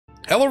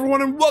Hello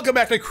everyone and welcome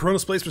back to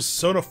Chronos Plays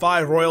Persona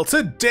 5 Royal.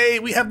 Today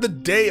we have the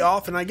day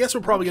off and I guess we're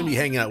probably going to be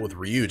hanging out with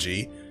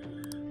Ryuji.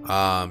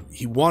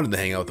 He wanted to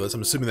hang out with us.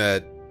 I'm assuming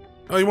that...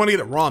 Oh, you want to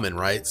get at ramen,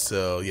 right?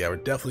 So yeah, we're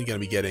definitely going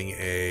to be getting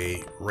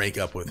a rank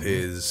up with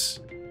his...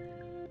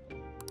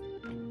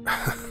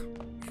 I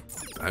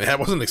mean, I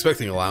wasn't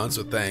expecting allowance,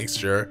 so thanks,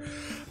 sure.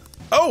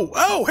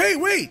 Oh, hey,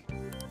 wait!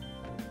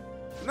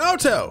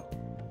 Naoto!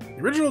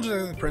 The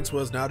original prince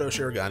was Naoto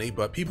Shirogane,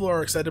 but people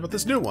are excited about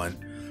this new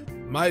one.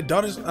 My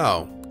daughter's...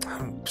 Oh.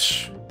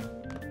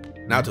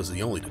 Naoto's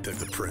the only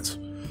detective prince.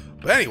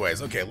 But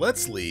anyways, okay,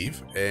 let's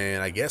leave.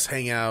 And I guess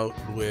hang out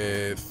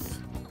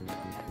with...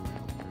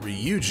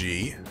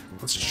 Ryuji.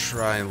 Let's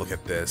try and look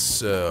at this.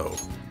 So...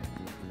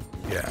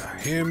 Yeah,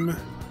 him...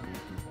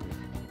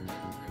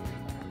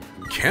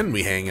 Can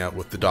we hang out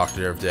with the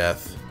Doctor of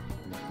Death?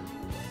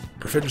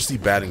 Proficiency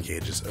batting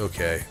cages.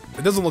 Okay.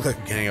 It doesn't look like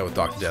we can hang out with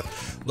Dr.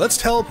 Death. Let's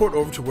teleport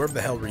over to wherever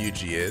the hell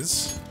Ryuji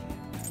is.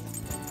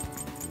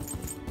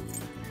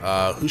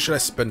 Who should I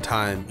spend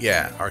time?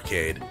 Yeah,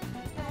 arcade.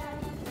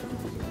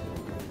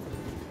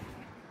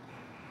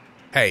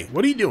 Hey,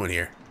 what are you doing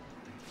here?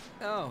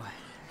 Oh,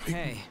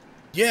 hey.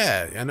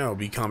 Yeah, I know.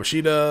 Be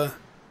Kamoshida.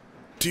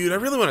 Dude, I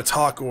really want to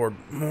talk or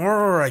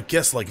more, I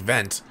guess, like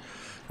vent.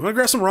 You want to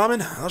grab some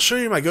ramen? I'll show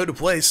you my go-to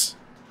place.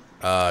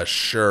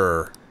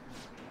 Sure.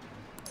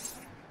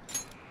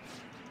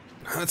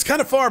 It's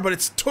kind of far, but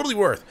it's totally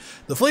worth.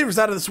 The flavor's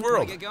out of this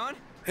world. Get going?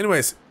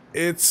 Anyways,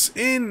 it's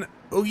in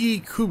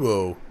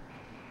Ogikubo.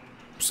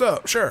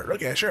 So, sure.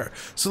 Okay, sure.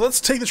 So let's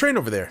take the train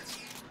over there.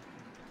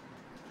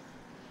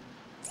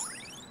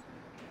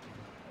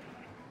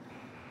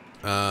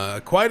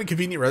 Quiet and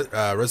convenient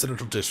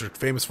residential district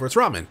famous for its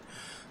ramen.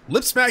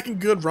 Lip-smacking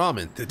good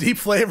ramen. The deep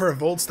flavor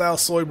of old-style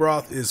soy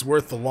broth is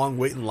worth the long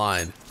wait in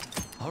line.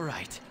 All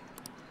right.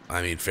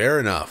 I mean, fair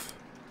enough.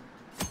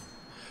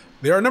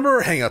 There are a number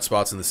of hangout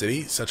spots in the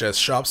city, such as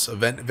shops,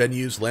 event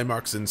venues,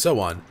 landmarks, and so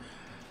on.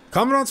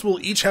 Commandants will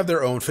each have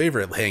their own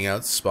favorite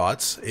hangout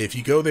spots. If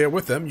you go there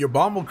with them, your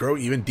bond will grow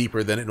even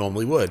deeper than it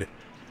normally would.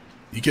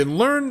 You can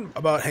learn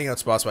about hangout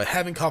spots by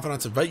having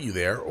confidants invite you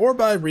there, or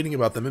by reading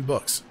about them in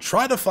books.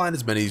 Try to find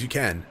as many as you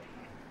can.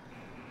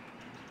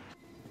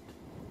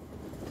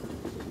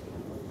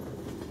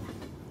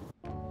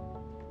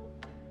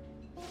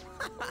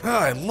 Oh,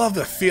 I love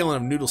the feeling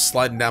of noodles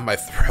sliding down my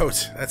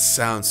throat. That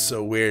sounds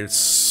so weird.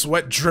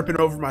 Sweat dripping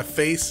over my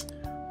face.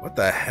 What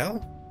the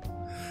hell?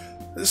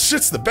 This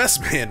shit's the best,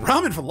 man.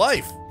 Ramen for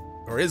life.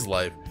 Or is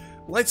life.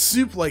 Light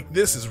soup like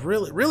this is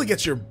really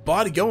gets your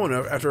body going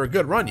after a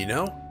good run, you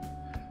know?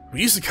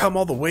 We used to come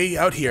all the way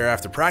out here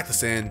after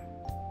practicing.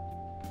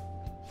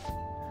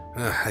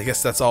 I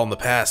guess that's all in the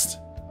past.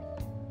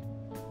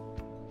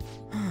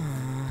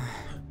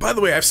 By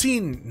the way, I've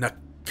seen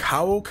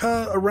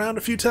Nakaoka around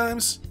a few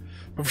times.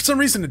 But for some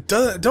reason, it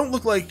don't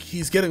look like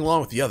he's getting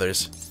along with the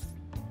others.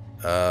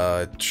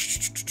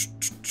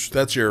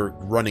 That's your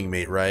running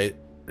mate, right?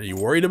 Are you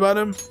worried about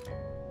him?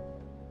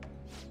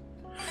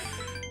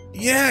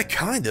 Yeah,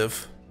 kind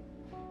of.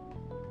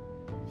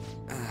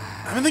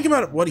 I've been thinking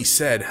about what he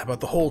said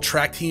about the whole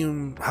track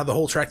team, how the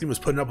whole track team was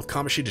putting up with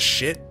Kamoshida's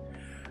shit,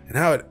 and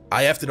how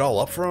I effed it all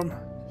up for him.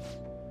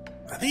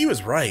 I think he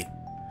was right.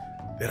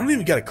 They don't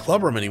even got a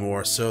club room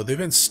anymore, so they've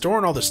been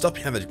storing all their stuff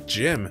behind the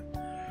gym.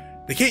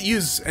 They can't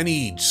use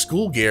any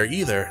school gear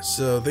either,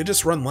 so they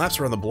just run laps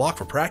around the block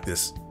for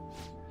practice.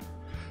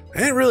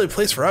 It ain't really a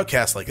place for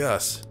outcasts like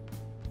us.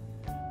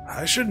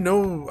 I should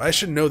know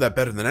that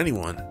better than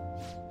anyone.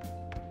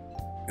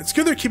 It's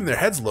good they're keeping their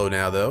heads low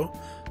now, though.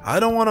 I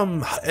don't want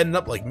them ending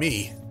up like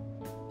me.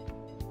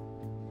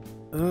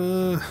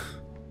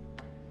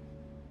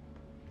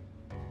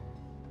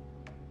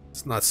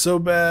 It's not so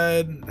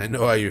bad. I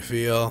know how you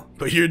feel,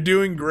 but you're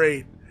doing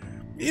great.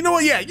 You know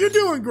what? Yeah, you're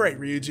doing great,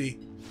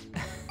 Ryuji.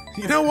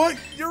 You know what?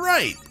 You're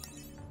right.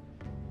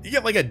 You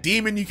get like a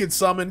demon you can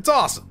summon. It's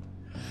awesome.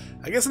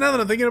 I guess now that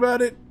I'm thinking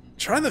about it,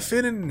 trying to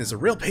fit in is a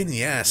real pain in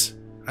the ass.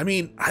 I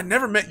mean, I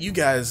never met you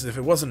guys if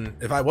I wasn't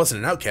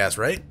an outcast,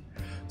 right?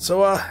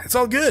 So, it's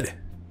all good.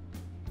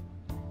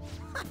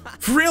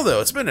 For real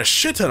though, it's been a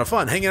shit ton of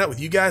fun hanging out with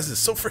you guys. It's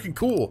so freaking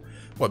cool.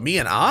 What, me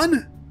and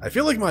An? I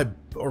feel like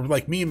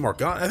me and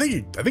Morgan. I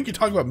think you're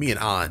talking about me and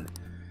An.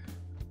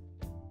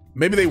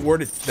 Maybe they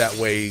worded it that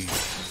way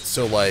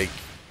so like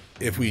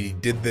if we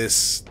did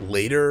this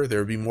later, there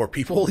would be more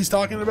people he's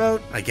talking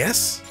about, I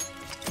guess?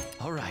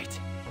 All right.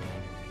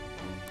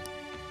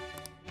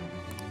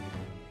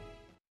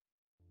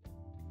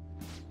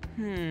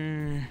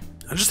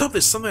 I just hope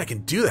there's something I can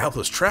do to help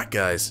those track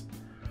guys.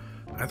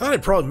 I thought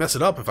I'd probably mess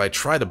it up if I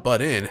tried to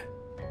butt in.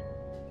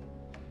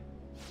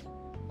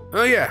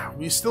 Oh yeah,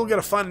 we still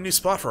gotta find a new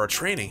spot for our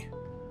training.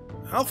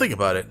 I'll think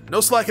about it. No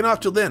slacking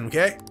off till then,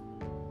 okay?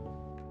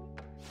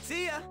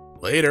 See ya!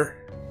 Later.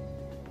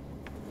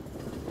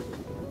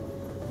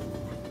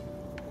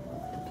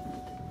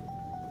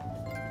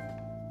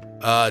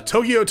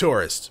 Tokyo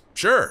tourist.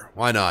 Sure,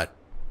 why not?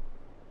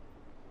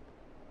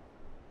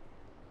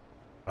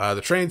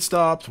 The train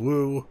stopped.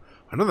 Woo.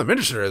 Another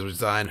minister has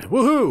resigned.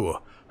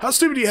 Woohoo! How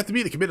stupid do you have to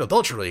be to commit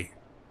adultery?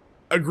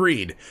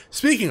 Agreed.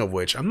 Speaking of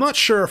which, I'm not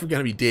sure if we're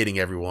going to be dating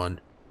everyone.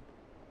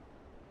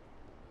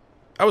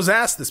 I was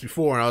asked this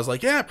before, and I was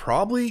like, yeah,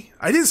 probably.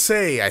 I did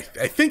say, I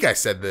think I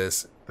said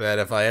this, that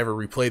if I ever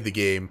replayed the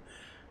game,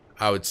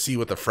 I would see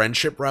what the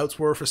friendship routes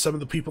were for some of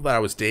the people that I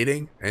was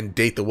dating, and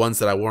date the ones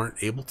that I weren't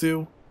able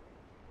to.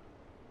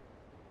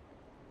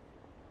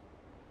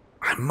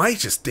 I might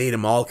just date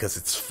them all because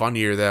it's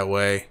funnier that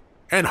way.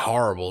 And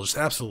horrible, just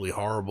absolutely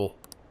horrible.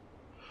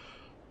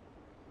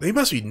 They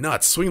must be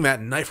nuts, swinging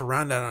that knife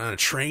around on a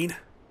train.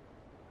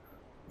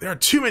 There are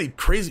too many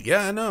crazy...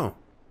 Yeah, I know.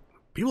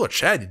 People are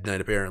chatty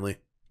tonight, apparently.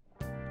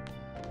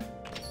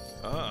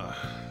 Ah,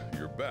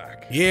 you're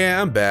back.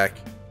 Yeah, I'm back.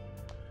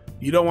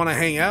 You don't want to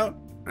hang out?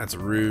 That's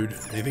rude.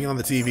 Anything on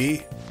the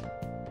TV?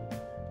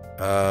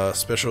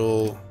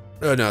 Special...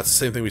 Oh, no, it's the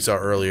same thing we saw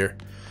earlier.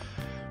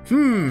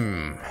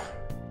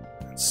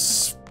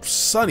 It's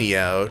sunny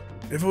out.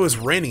 If it was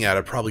raining out,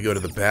 I'd probably go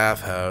to the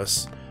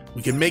bathhouse.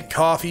 We could make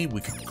coffee,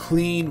 we could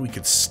clean, we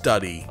could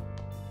study.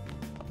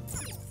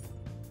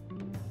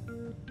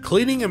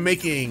 Cleaning and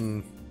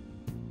making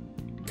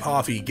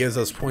coffee gives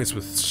us points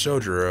with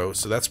Shojiro,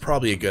 so that's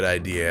probably a good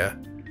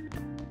idea.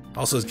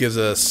 Also, it gives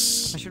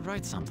us... I should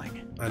write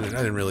something. I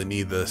didn't really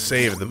need the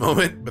save at the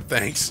moment, but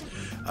thanks.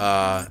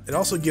 It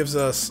also gives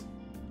us...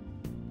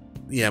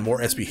 Yeah,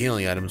 more SP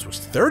healing items, which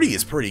 30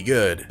 is pretty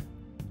good.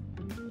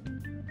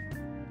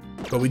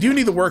 But we do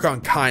need to work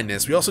on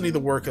kindness. We also need to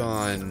work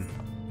on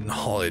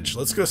knowledge.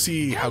 Let's go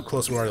see how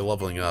close we are to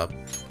leveling up.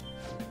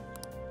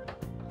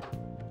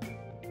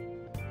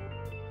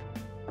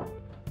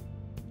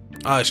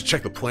 I should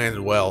check the plan as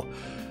well.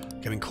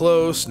 Getting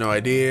close. No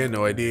idea.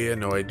 No idea.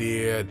 No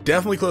idea.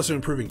 Definitely close to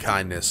improving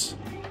kindness.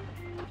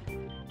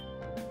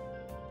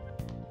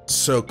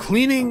 So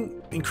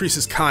cleaning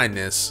increases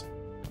kindness.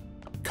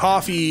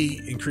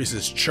 Coffee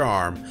increases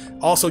charm.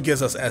 Also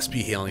gives us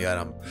SP healing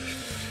item.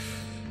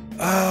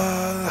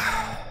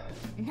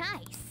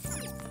 Nice.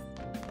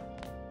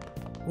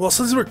 Well,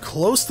 since we're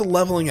close to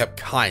leveling up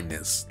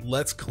kindness,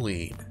 let's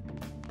clean.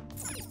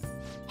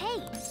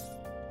 Hey.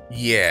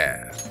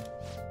 Yeah.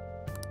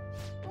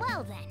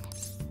 Well then.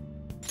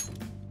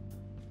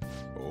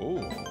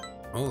 Oh.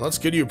 Well, that's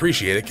good you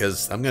appreciate it,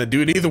 because I'm going to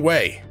do it either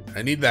way.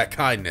 I need that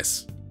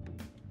kindness.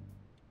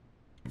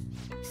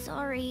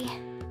 Sorry.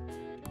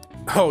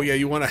 Oh, yeah,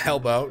 you want to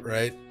help out,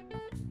 right?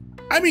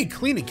 I mean,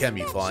 cleaning can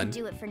be That fun.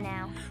 should do it for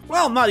now.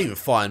 Well, not even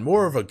fun.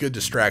 More of a good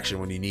distraction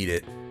when you need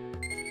it.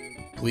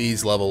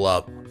 Please level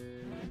up.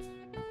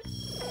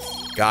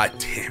 God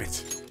damn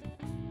it.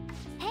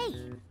 Hey.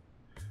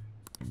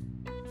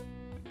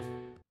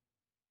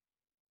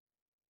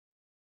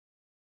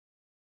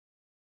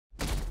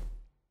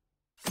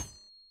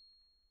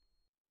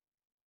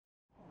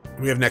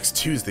 We have next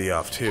Tuesday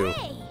off, too.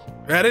 Hey.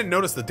 I didn't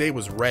notice the day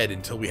was red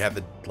until we had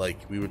the,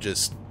 like, we were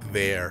just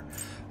there.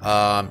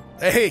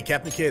 Hey,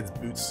 Captain Kids,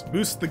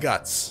 boost the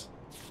guts.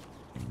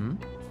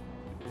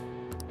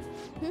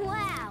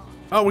 Wow.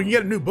 Oh, we can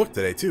get a new book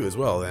today, too, as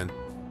well, then.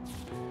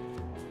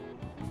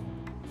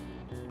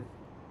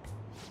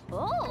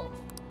 Oh.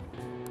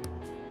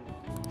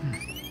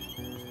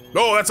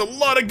 Oh, that's a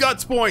lot of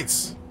guts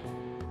points!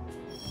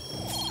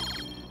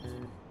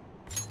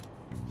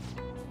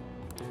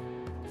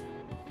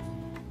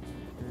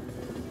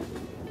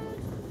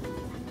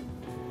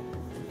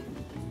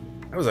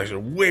 That was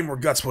actually way more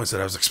guts points than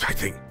I was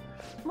expecting.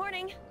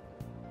 Morning.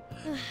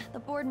 The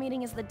board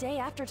meeting is the day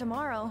after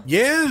tomorrow.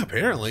 Yeah,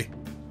 apparently.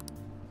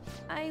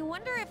 I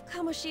wonder if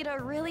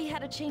Kamoshida really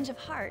had a change of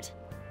heart.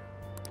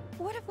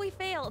 What if we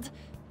failed?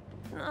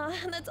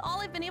 That's all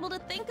I've been able to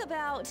think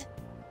about.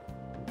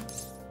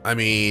 I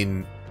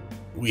mean,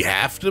 we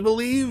have to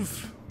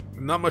believe?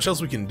 Not much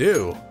else we can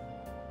do.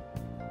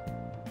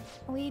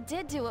 We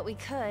did do what we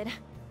could.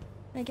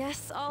 I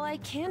guess all I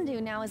can do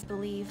now is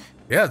believe.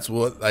 Yeah, that's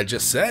what I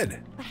just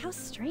said. But how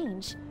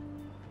strange.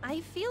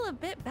 I feel a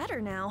bit better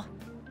now.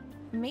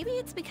 Maybe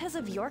it's because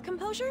of your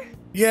composure?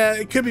 Yeah,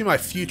 it could be my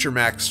future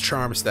max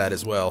charm stat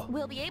as well.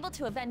 We'll be able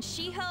to avenge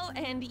Shiho,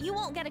 and you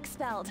won't get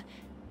expelled.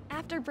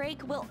 After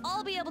break, we'll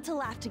all be able to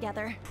laugh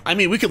together. I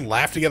mean, we could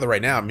laugh together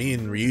right now. Me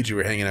and Ryuji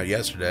were hanging out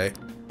yesterday.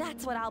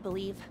 That's what I'll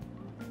believe.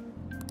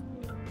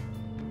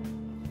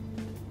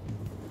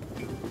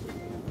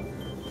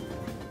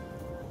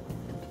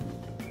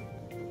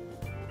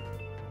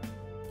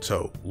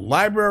 So,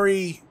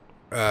 library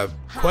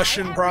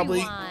question Hi,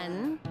 probably.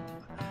 everyone.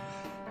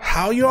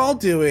 How you all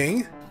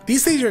doing?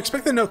 These days you're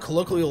expected to know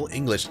colloquial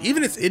English,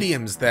 even its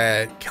idioms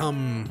that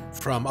come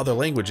from other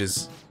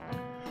languages.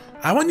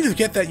 I want you to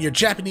forget that you're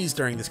Japanese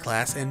during this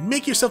class and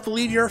make yourself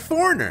believe you're a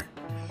foreigner.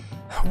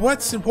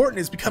 What's important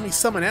is becoming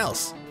someone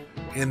else.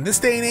 In this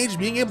day and age,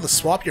 being able to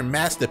swap your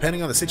mask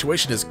depending on the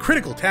situation is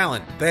critical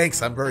talent.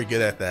 Thanks, I'm very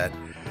good at that.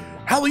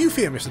 How will you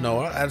feel, Mr.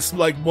 Noah? That's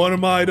like one of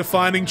my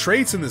defining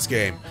traits in this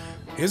game.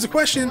 Here's a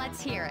question.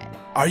 Let's hear it.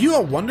 Are you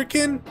a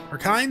wonderkin or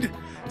kind?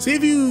 See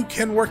if you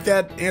can work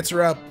that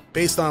answer up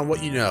based on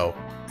what you know.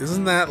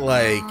 Isn't that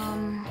like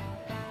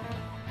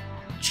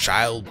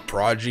child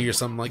prodigy or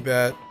something like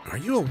that? Are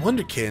you a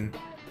wonderkin?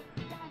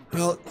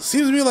 Well, it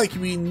seems to me like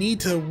we need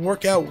to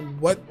work out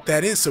what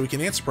that is so we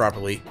can answer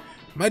properly.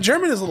 My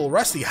German is a little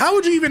rusty. How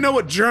would you even know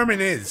what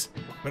German is?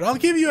 But I'll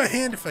give you a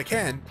hand if I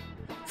can.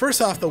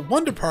 First off, the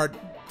wonder part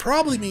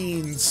probably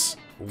means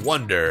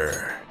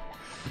wonder.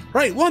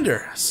 Right,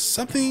 wonder.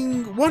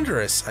 Something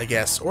wondrous, I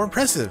guess, or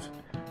impressive.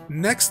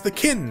 Next, the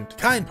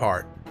kind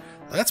part.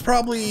 That's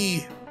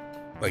probably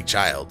like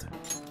child.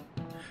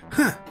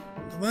 Huh.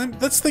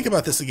 Let's think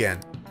about this again.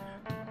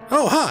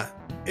 Oh, huh.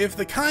 If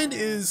the kind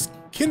is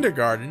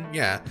kindergarten,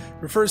 yeah,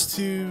 refers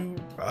to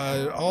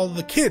all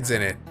the kids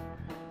in it.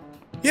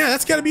 Yeah,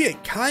 that's gotta be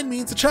it. Kind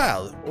means a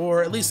child,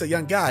 or at least a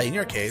young guy in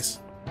your case.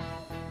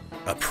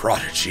 A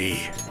prodigy.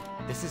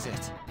 This is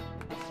it.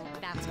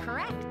 That's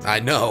correct. I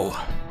know.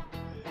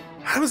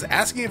 I was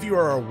asking if you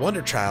are a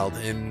wonder child,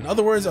 in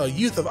other words, a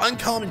youth of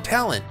uncommon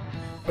talent.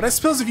 But I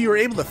suppose if you were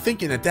able to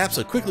think and adapt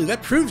so quickly,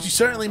 that proves you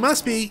certainly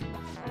must be.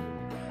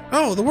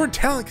 Oh, the word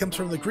talent comes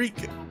from the Greek,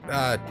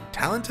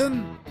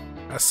 talenton?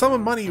 A sum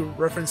of money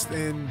referenced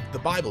in the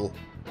Bible.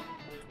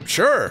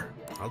 Sure,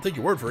 I'll take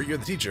your word for it, you're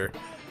the teacher.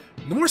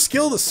 The more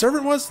skilled a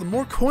servant was, the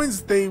more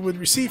coins they would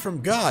receive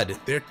from God.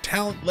 Their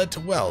talent led to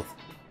wealth.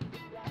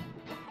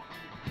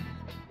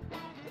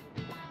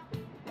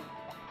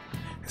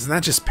 Isn't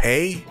that just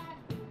pay?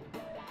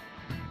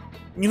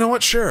 You know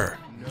what? Sure.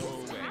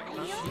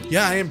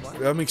 Yeah,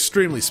 I'm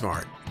extremely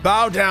smart.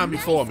 Bow down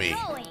before me.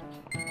 Nice going.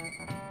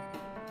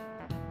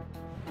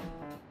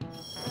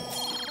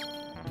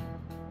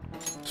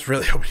 Just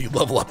really hoping you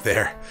level up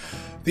there.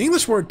 The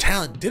English word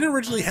talent didn't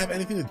originally have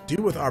anything to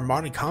do with our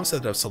modern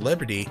concept of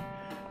celebrity,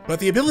 but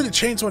the ability to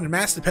change someone in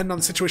mass depending on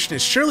the situation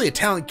is surely a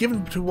talent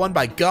given to one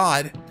by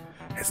God.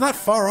 It's not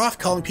far off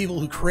calling people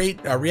who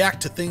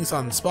react to things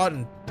on the spot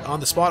on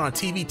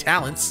TV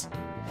talents.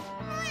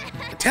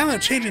 The talent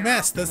of changing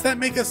mass, does that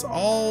make us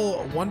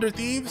all wonder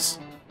thieves?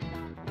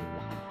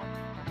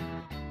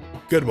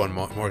 Good one,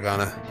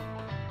 Morgana.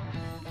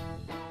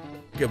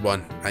 Good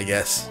one, I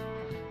guess.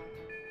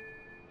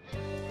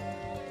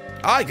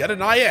 I got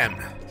an IM.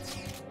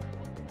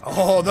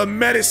 Oh, the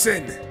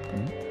medicine!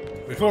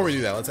 Before we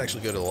do that, let's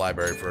actually go to the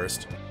library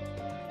first.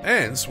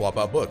 And swap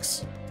out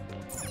books.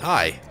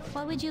 Hi.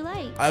 What would you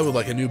like? I would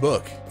like a new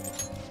book.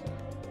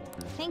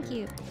 Thank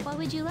you. What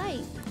would you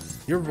like?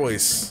 Your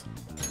voice...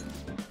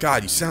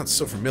 God, you sound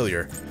so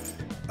familiar.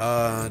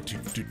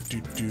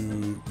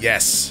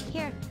 Yes.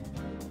 Here.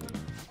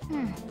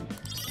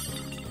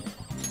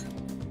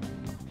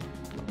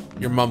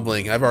 You're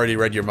mumbling. I've already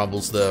read your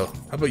mumbles, though.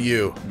 How about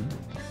you?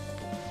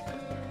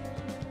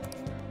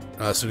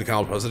 Student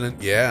college president?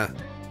 Yeah.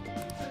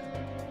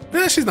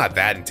 Eh, she's not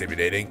that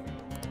intimidating.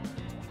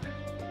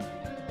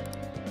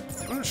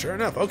 Oh, sure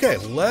enough. Okay,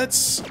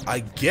 let's,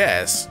 I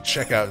guess,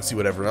 check out and see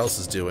what everyone else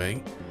is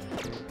doing.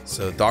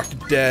 So, Dr.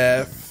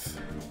 Death.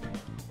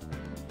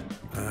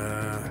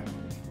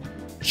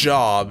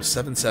 Job,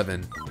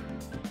 7-7.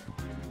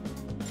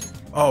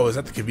 Oh, is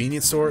that the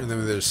convenience store? And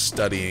then there's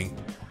studying.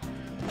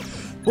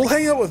 We'll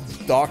hang out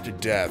with Dr.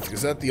 Death.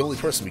 Is that the only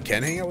person we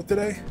can hang out with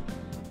today?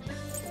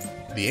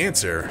 The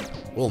answer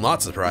will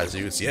not surprise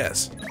you. It's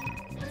yes.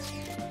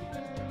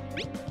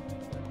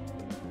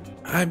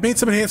 I made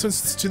some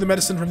enhancements to the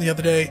medicine from the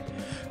other day.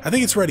 I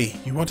think it's ready.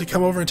 You want to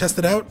come over and test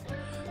it out?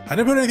 I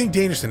didn't put anything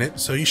dangerous in it,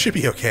 so you should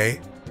be okay.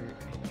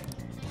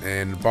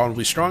 And bond will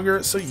be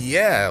stronger, so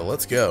yeah,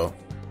 let's go.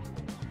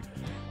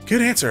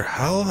 Good answer.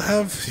 I'll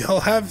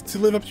have to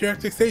live up to your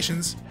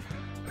expectations.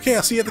 Okay,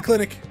 I'll see you at the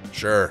clinic.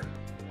 Sure.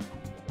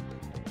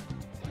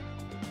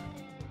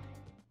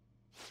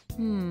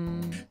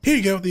 Here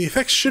you go. The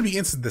effects should be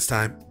instant this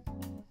time.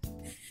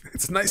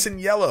 It's nice and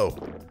yellow.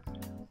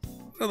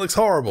 That looks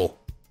horrible.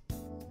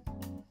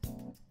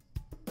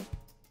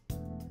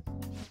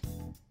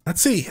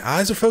 Let's see.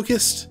 Eyes are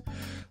focused.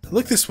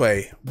 Look this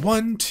way.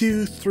 1,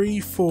 2,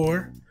 3,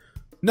 4.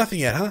 Nothing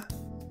yet, huh?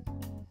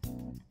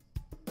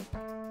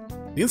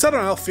 The inside of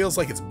my mouth feels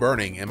like it's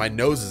burning, and my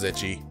nose is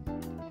itchy.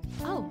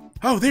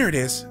 Oh, there it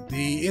is.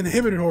 The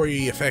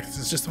inhibitory effect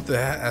is just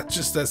what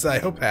just as I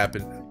hope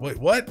happened. Wait,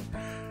 what?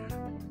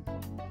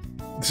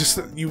 It's just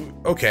you.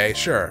 Okay,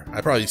 sure. I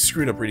probably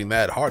screwed up reading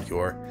that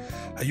hardcore.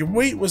 Your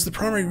weight was the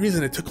primary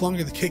reason it took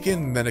longer to kick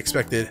in than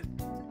expected.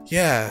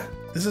 Yeah,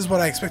 this is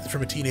what I expected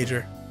from a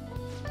teenager.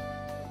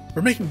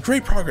 We're making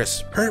great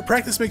progress.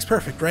 Practice makes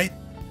perfect, right?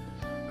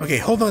 Okay,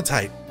 hold on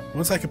tight.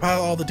 Once I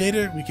compile all the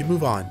data, we can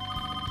move on.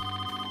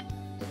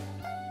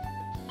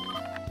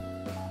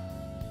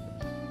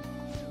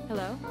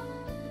 Hello?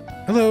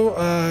 Hello,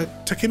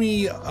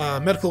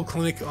 Takemi Medical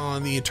Clinic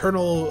on the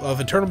internal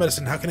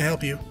medicine. How can I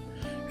help you?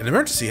 An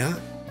emergency, huh?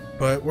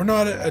 But we're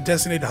not a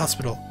designated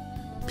hospital.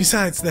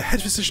 Besides, the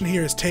head physician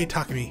here is Tei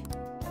Takemi.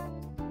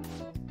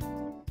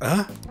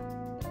 Huh?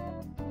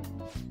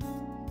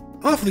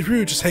 Awfully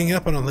rude just hanging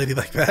up on a lady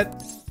like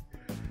that.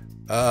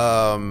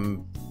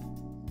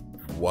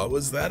 What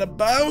was that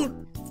about?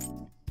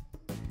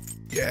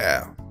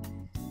 Yeah.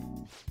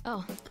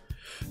 Oh.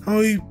 Oh,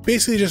 he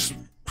basically just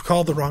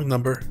called the wrong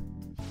number.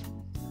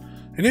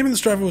 An ambulance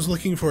driver was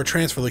looking for a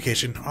transfer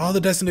location. All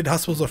the designated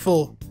hospitals are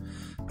full.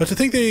 But to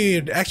think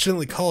they'd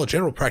accidentally call a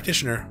general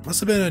practitioner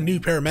must have been a new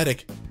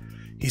paramedic.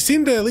 He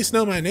seemed to at least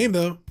know my name,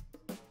 though.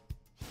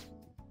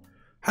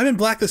 I've been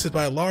blacklisted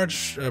by a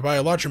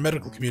larger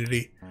medical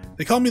community.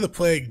 They call me the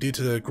Plague due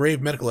to the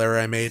grave medical error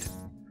I made.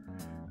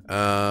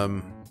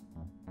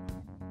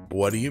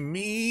 What do you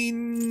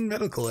mean,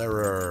 medical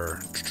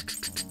error?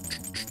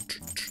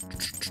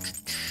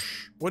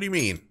 What do you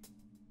mean?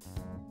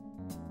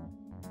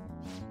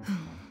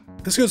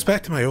 This goes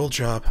back to my old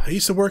job. I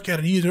used to work at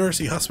a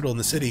university hospital in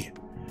the city.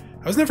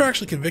 I was never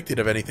actually convicted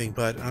of anything,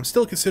 but I'm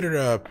still considered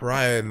a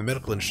pariah in the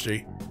medical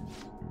industry.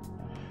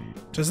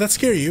 Does that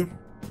scare you?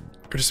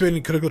 Participating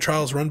in clinical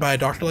trials run by a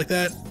doctor like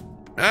that?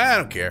 I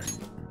don't care.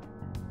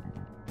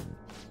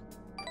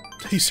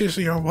 You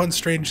seriously are one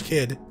strange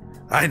kid.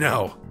 I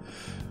know.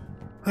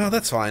 Oh,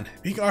 that's fine.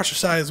 Being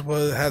ostracized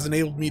has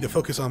enabled me to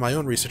focus on my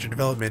own research and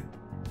development.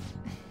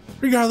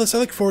 Regardless, I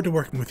look forward to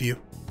working with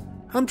you.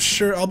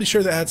 I'll be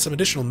sure to add some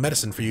additional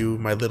medicine for you,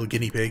 my little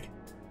guinea pig.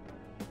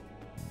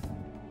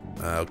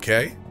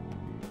 Okay.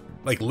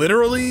 Like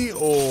literally,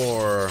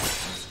 or...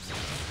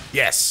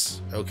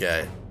 Yes.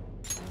 Okay.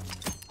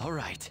 All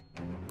right.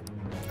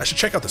 I should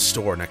check out the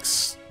store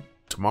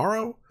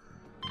tomorrow?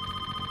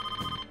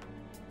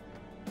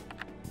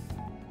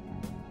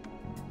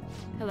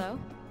 Hello?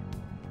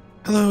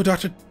 Hello,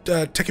 Dr.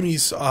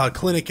 Tekami's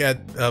clinic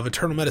of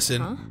Eternal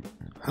Medicine. Huh?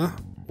 Huh?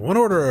 One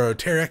order of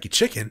teriyaki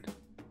chicken?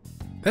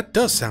 That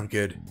does sound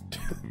good.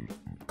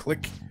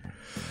 Click.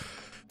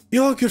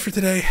 You all good for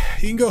today.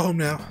 You can go home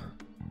now.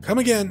 Come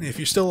again if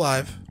you're still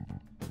alive.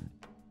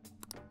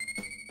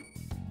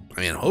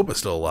 I mean, I hope it's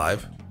still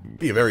alive.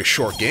 Be a very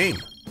short game.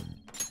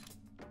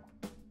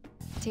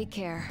 Take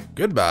care.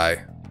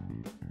 Goodbye.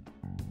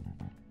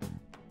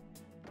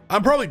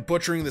 I'm probably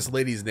butchering this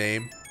lady's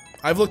name.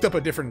 I've looked up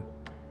a different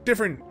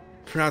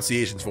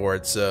pronunciations for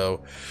it,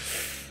 so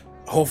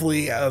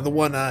hopefully the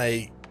one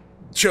I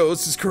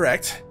chose is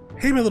correct.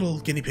 Hey, my little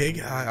guinea pig.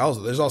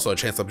 There's also a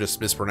chance I'm just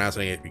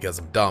mispronouncing it because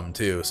I'm dumb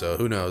too, so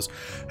who knows.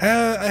 I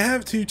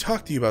have to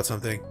talk to you about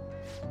something.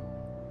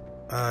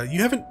 You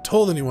haven't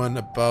told anyone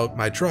about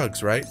my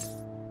drugs, right?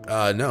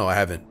 No, I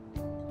haven't.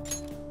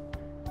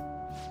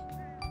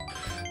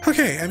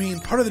 Okay, I mean,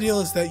 part of the deal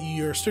is that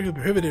you're strictly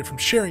prohibited from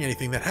sharing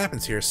anything that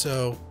happens here,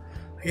 so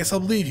I guess I'll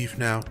believe you for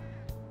now.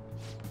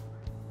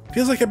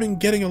 Feels like I've been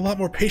getting a lot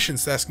more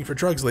patients asking for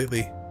drugs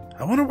lately.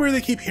 I wonder where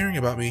they keep hearing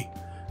about me.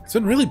 It's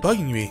been really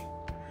bugging me.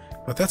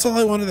 But that's all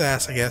I wanted to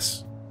ask, I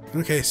guess.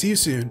 Okay, see you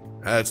soon.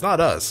 It's not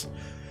us.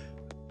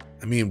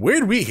 I mean,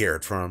 where'd we hear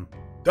it from?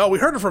 Oh, we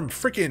heard it from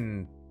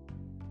freaking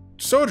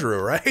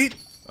Sojourner, right?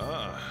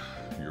 Ah,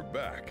 you're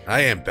back.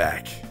 I am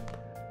back.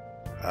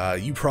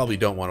 You probably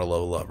don't want to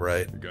level up,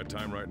 right? You got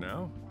time right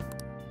now?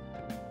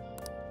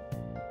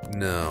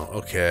 No,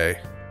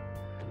 okay.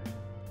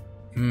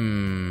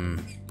 No,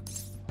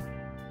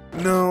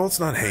 let's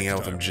not hang out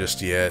with him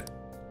just yet.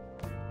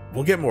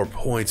 We'll get more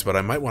points, but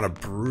I might want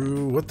to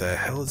brew... What the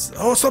hell is...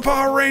 Oh, it's the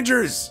Power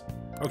Rangers!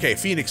 Okay,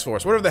 Phoenix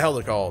Force. Whatever the hell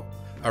they're called.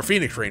 Our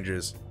Phoenix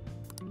Rangers.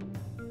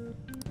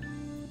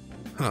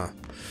 Huh.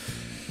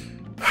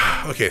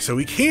 Okay, so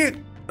we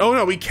can't... Oh,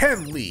 no, we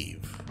can leave.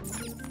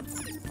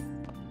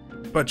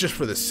 But just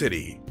for the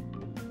city.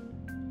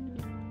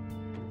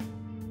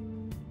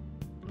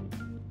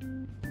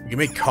 We can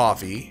make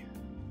coffee.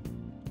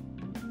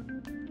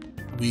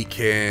 We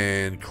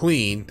can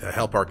clean to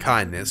help our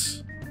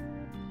kindness.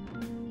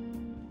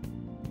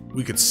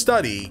 We could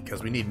study,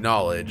 because we need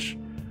knowledge.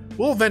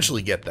 We'll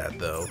eventually get that,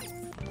 though.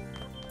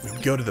 We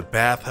can go to the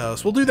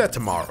bathhouse. We'll do that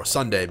tomorrow,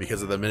 Sunday,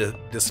 because of the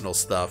medicinal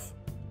stuff.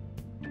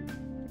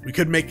 We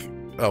could make...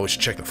 Oh, we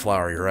should check the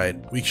flower, you're right.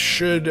 We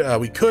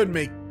could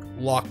make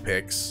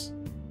lockpicks.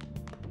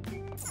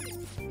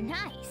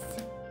 Nice.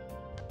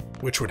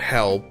 Which would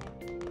help.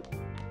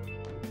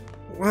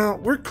 Well,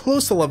 we're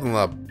close to leveling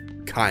up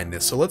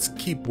kindness, so let's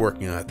keep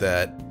working on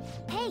that.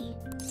 Hey.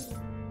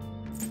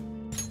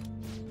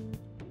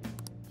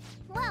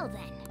 Well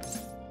then.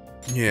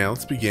 Yeah,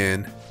 let's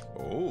begin.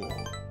 Oh.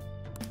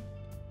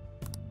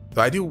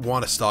 But I do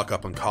want to stock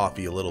up on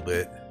coffee a little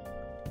bit.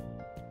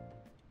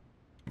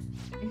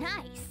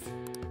 Nice.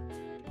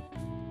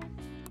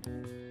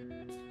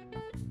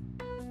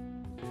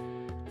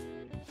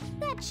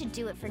 That should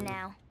do it for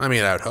now. I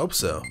mean, I would hope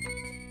so.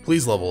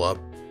 Please level up.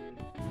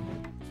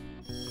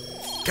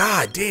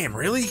 God damn,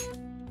 really?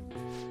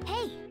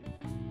 Hey.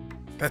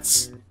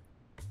 That's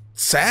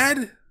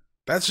sad?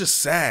 That's just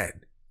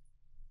sad.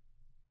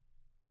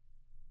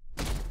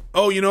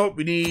 Oh, you know what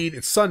we need?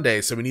 It's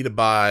Sunday, so we need to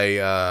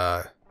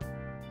buy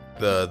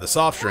the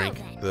soft drink,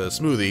 the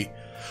smoothie.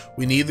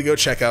 We need to go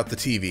check out the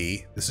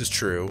TV. This is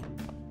true.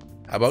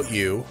 How about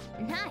you?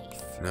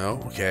 Nice.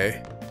 No?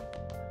 Okay.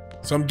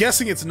 So I'm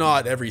guessing it's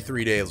not every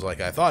 3 days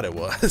like I thought it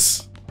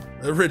was.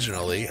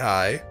 Originally.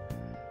 Hi.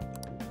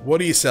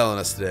 What are you selling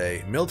us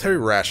today? Military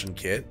ration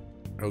kit.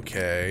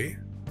 Okay.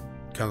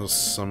 Comes with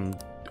some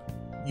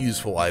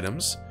useful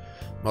items.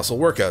 Muscle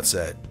workout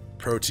set.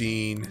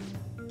 Protein.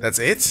 That's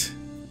it?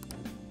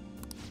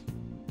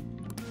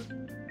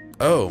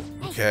 Oh,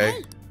 okay.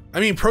 Hey. I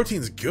mean,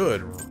 protein's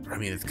good. I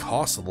mean, it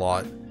costs a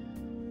lot.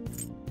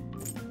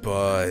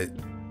 But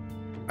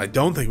I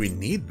don't think we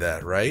need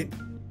that, right?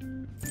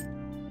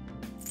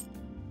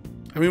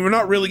 I mean, we're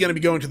not really going to be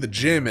going to the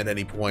gym at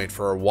any point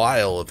for a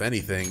while, if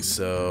anything,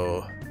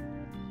 so...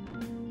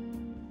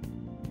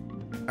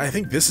 I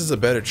think this is a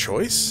better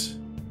choice.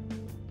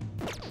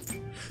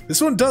 This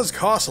one does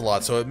cost a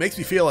lot, so it makes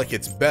me feel like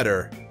it's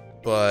better.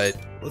 But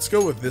let's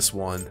go with this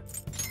one.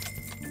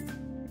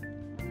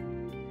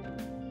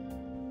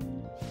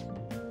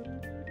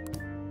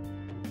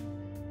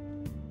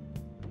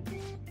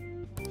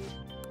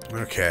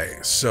 Okay,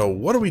 so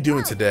what are we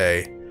doing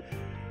today?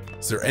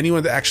 Is there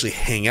anyone to actually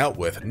hang out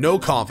with? No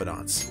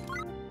confidants.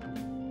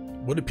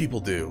 What did people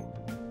do?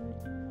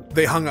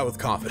 They hung out with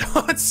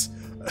confidants.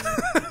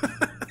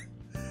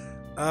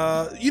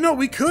 You know,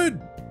 we could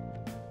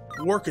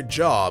work a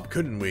job,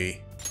 couldn't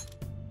we?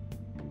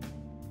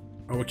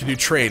 Or we could do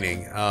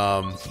training.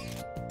 Oh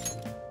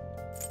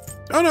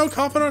no,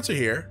 confidants are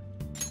here.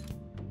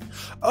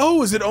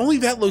 Oh, is it only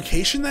that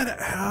location that...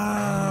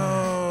 Oh.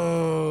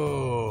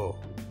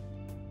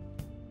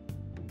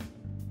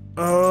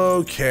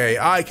 Okay,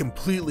 I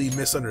completely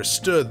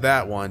misunderstood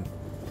that one.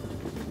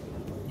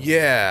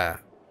 Yeah.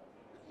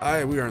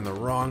 We are in the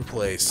wrong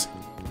place.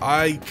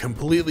 I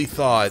completely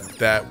thought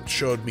that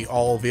showed me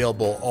all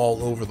available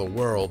all over the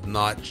world,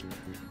 not...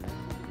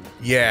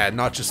 Yeah,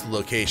 not just the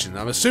location.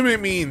 I'm assuming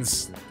it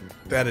means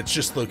that it's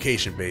just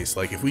location-based.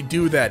 Like, if we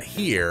do that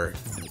here...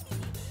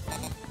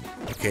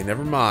 Okay,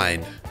 never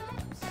mind.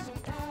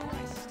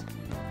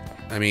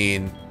 I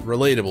mean,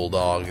 relatable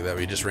dog that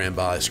we just ran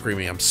by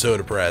screaming, I'm so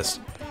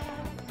depressed.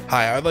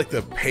 Hi, I'd like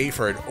to pay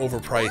for an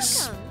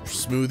overpriced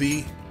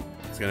smoothie.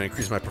 It's gonna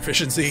increase my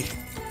proficiency.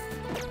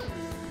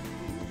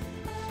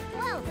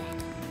 Well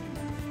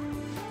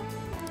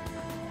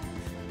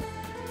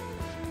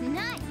then.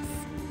 Nice.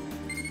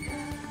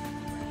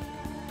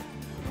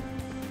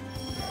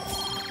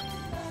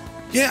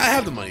 Yeah, I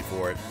have the money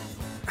for it.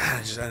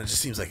 It just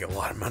seems like a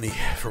lot of money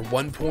for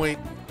 1 point.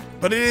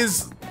 But it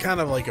is kind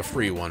of like a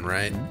free one,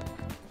 right?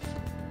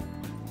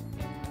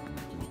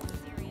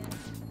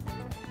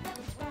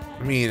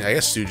 I mean, I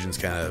guess Shujin's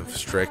kind of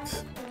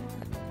strict.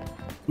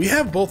 We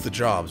have both the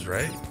jobs,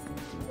 right?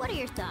 What are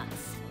your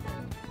thoughts?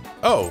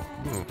 Oh,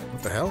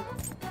 what the hell?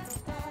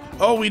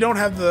 Oh, we don't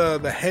have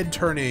the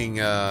head-turning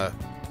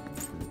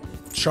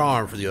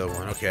charm for the other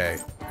one. Okay,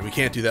 and we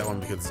can't do that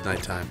one because it's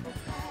nighttime.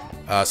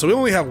 So we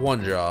only have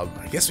one job.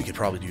 I guess we could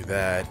probably do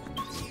that.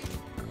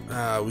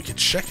 We could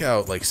check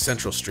out, like,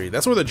 Central Street.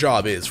 That's where the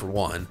job is, for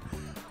one.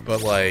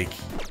 But, like...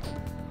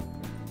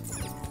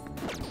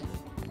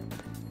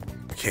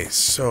 Okay,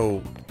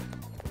 so...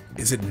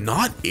 Is it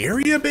not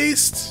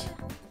area-based?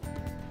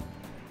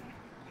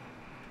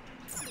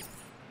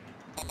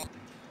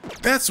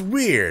 That's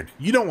weird.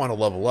 You don't want to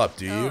level up,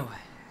 do you? Oh,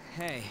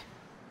 hey.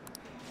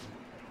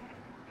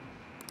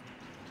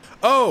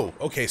 Oh,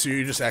 okay, so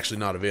you're just actually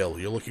not available.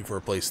 You're looking for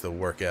a place to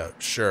work out.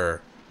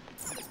 Sure.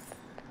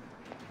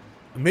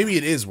 Maybe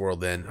it is World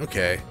then.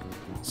 Okay.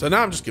 So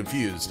now I'm just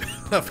confused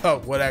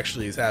about what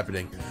actually is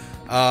happening.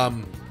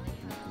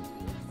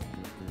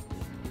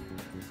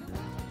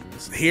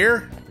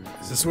 Here?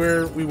 Is this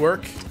where we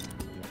work?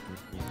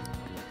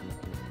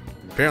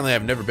 Apparently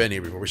I've never been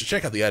here before. We should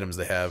check out the items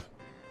they have.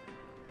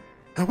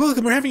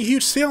 Welcome, we're having a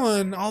huge sale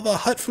on all the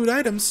hut food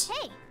items.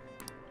 Hey.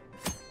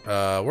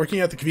 Working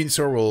at the convenience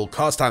store will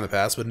cause time to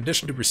pass, but in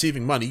addition to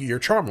receiving money, your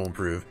charm will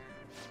improve.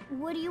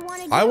 What do you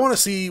want to do? I want to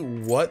see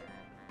what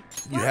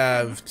you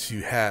have to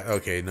have.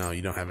 Okay, no,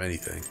 you don't have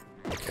anything.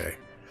 Okay.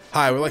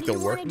 Hi, would like to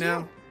work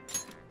now.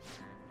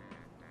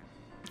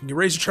 You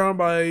raise your charm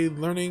by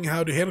learning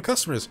how to handle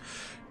customers.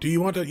 Do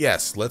you want to?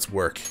 Yes, let's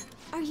work.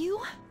 Are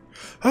you?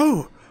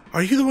 Oh,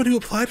 are you the one who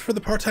applied for the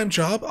part-time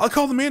job? I'll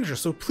call the manager,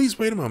 so please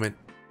wait a moment.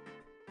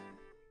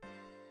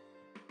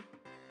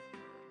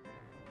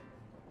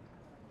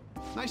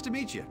 Nice to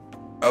meet you.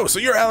 Oh, so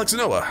you're Alex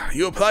Noah.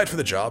 You applied for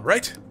the job,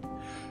 right?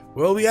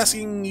 We'll be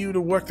asking you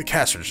to work the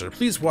cash register.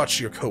 Please watch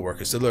your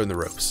coworkers to learn the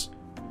ropes.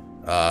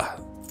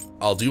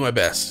 I'll do my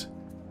best.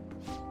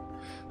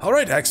 All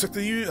right, I expect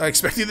you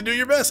to do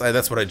your best.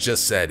 That's what I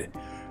just said.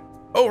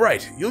 Oh,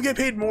 right. You'll get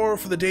paid more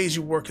for the days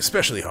you work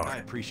especially hard. I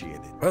appreciate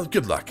it. Well,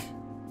 good luck.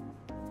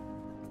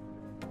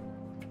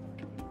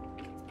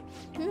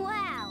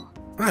 Wow.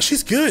 Ah,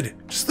 she's good.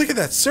 Just look at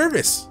that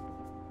service.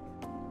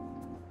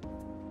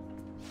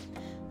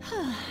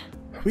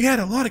 We had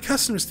a lot of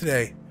customers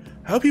today.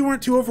 I hope you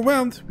weren't too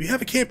overwhelmed. We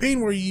have a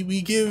campaign where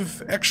we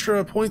give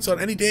extra points on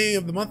any day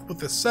of the month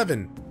with a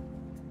 7.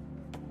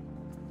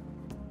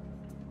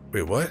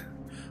 Wait, what?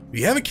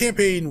 We have a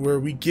campaign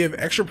where we give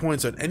extra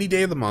points on any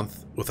day of the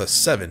month with a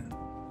 7.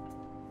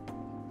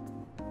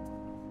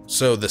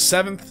 So the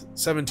 7th,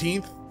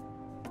 17th?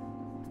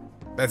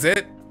 That's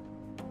it?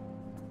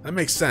 That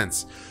makes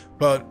sense.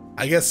 But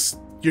I guess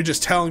you're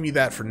just telling me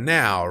that for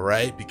now,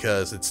 right?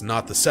 Because it's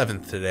not the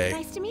 7th today.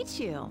 Nice to meet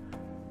you.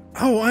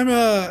 Oh, I'm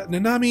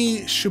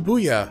Nanami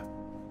Shibuya.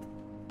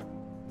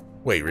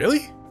 Wait,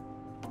 really?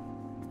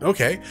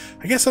 Okay,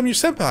 I guess I'm your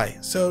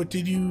senpai. So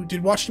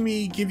did watching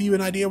me give you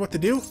an idea what to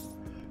do?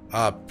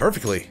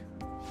 Perfectly.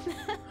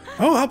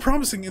 Oh, how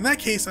promising. In that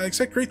case, I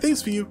expect great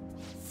things for you.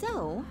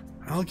 So?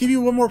 I'll give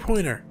you one more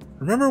pointer.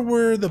 Remember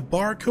where the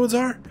barcodes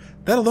are?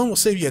 That alone will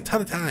save you a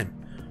ton of time.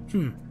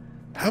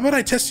 How about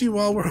I test you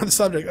while we're on the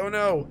subject? Oh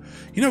no.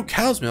 You know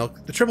cow's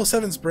milk, the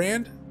 777's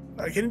brand?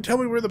 Can you tell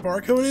me where the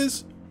barcode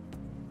is?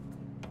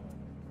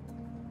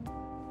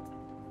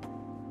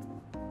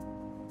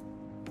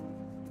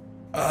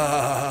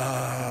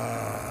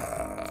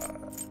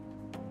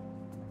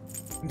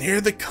 Near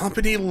the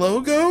company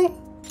logo?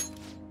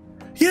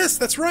 Yes,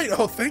 that's right.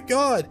 Oh, thank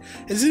God.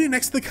 Isn't he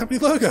next to the company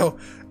logo?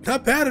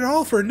 Not bad at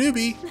all for a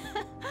newbie.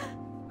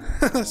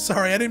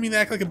 Sorry, I didn't mean to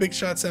act like a big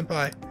shot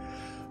senpai.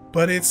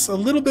 But it's a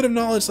little bit of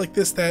knowledge like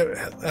this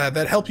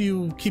that help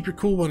you keep your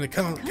cool when it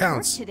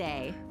counts.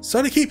 Today.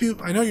 Sorry to keep you.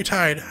 I know you're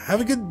tired.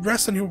 Have a good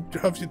rest on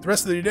the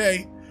rest of your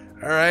day.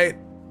 All right.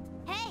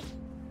 Hey.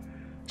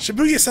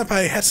 Shibuya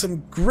senpai has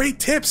some great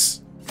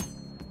tips.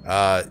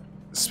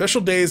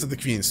 Special days at the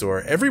convenience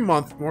store. Every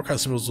month, more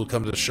customers will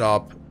come to the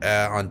shop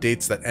on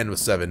dates that end with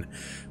 7.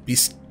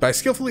 By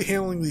skillfully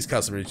handling these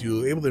customers,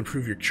 you'll be able to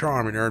improve your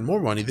charm and earn more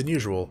money than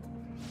usual.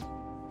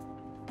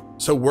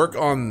 So work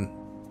on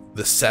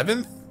the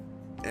 7th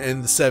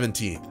and the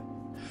 17th.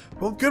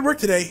 Well, good work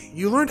today.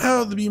 You learned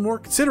how to be more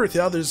considerate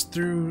to others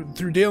through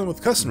dealing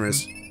with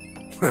customers.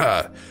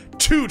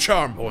 2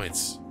 charm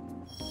points.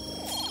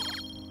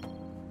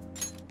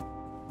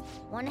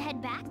 Wanna head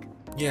back?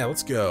 Yeah,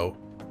 let's go.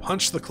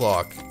 Punch the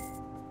clock.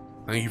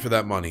 Thank you for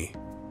that money.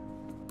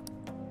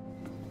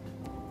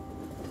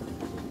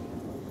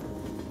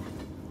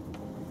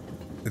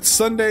 It's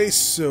Sunday,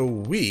 so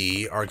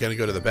we are gonna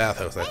go to the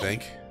bathhouse, I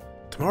think.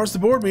 Tomorrow's the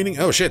board meeting.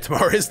 Oh shit,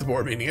 tomorrow is the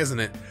board meeting,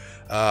 isn't it?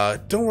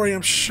 Don't worry,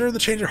 I'm sure the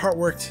change of heart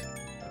worked.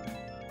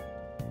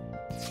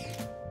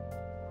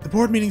 The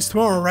board meeting's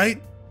tomorrow,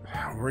 right?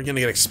 We're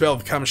gonna get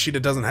expelled if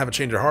Kamoshida doesn't have a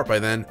change of heart by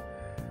then.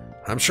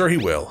 I'm sure he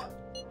will.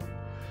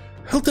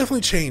 He'll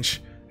definitely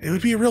change. It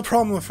would be a real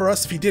problem for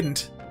us if he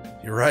didn't.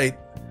 You're right.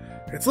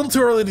 It's a little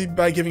too early to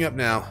be giving up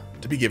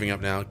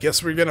now.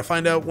 Guess we're gonna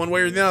find out one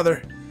way or the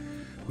other.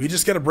 We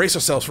just gotta brace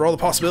ourselves for all the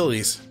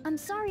possibilities. I'm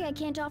sorry I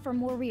can't offer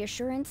more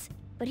reassurance,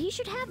 but he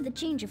should have the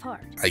change of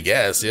heart. I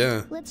guess,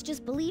 yeah. Let's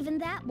just believe in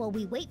that while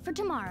we wait for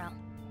tomorrow.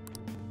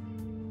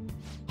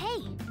 Hey!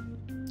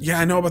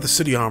 Yeah, I know about the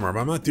city armor, but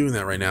I'm not doing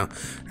that right now.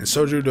 And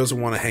Soju doesn't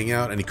want to hang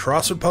out. Any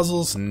crossword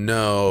puzzles?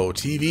 No.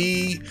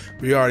 TV?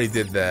 We already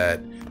did that.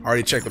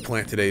 Already checked the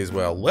plant today as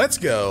well. Let's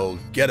go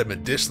get a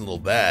medicinal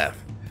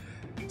bath.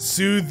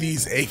 Soothe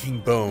these aching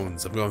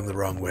bones. I'm going the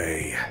wrong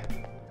way.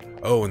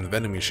 Oh, and the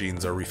vending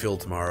machines are refilled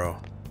tomorrow.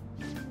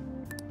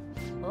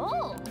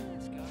 Oh!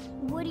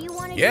 What do you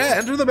want to do? Yeah,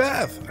 enter the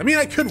bath. I mean,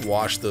 I could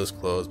wash those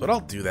clothes, but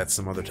I'll do that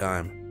some other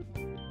time.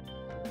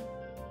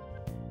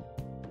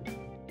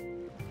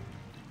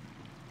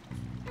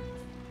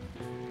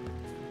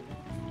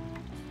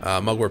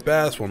 Mugwort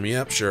baths, warm me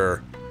up,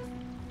 sure.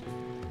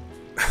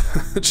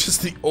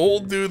 Just the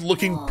old dude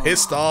looking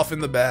pissed off in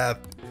the bath.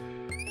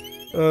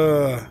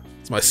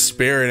 It's my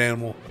spirit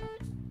animal.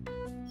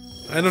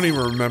 I don't even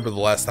remember the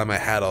last time I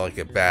had like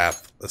a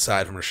bath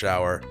aside from a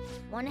shower.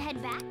 Wanna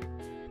head back?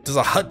 Does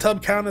a hot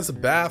tub count as a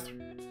bath?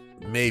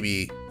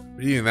 Maybe.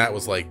 But even that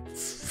was like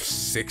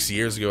 6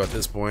 years ago at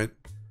this point.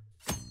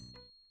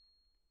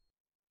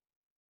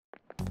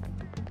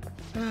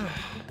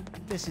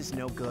 This is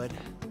no good.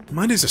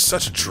 Mondays are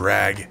such a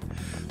drag.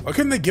 Why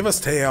couldn't they give us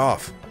today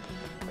off?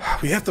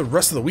 We have the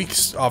rest of the week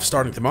off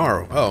starting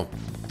tomorrow. Oh,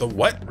 the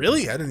what?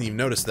 Really? I didn't even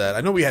notice that.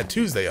 I know we had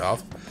Tuesday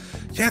off.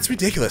 Yeah, it's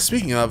ridiculous.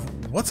 Speaking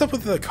of, what's up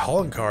with the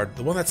calling card?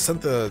 The one that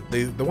sent the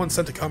one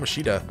sent to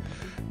Kamoshida.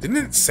 Didn't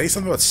it say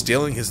something about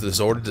stealing his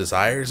disordered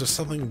desires or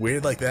something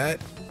weird like that?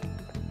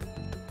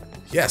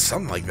 Yeah,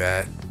 something like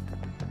that.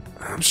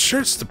 I'm sure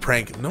it's the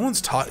prank. No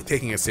one's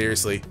taking it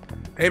seriously.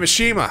 Hey,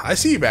 Mishima, I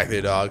see you back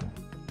there, dog.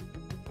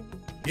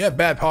 You have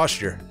bad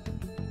posture.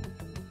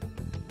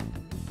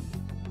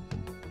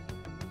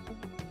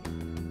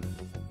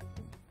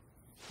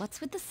 What's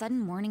with the sudden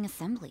morning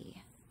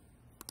assembly?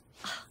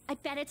 I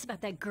bet it's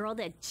about that girl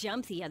that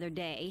jumped the other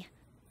day.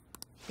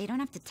 They don't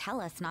have to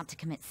tell us not to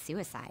commit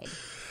suicide.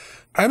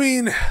 I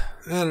mean,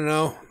 I don't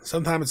know.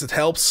 Sometimes it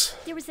helps.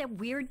 There was that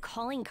weird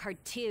calling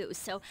card too,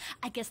 so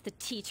I guess the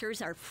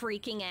teachers are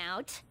freaking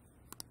out.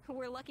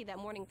 We're lucky that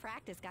morning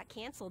practice got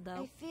canceled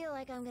though. I feel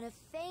like I'm gonna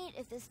faint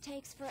if this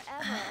takes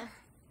forever.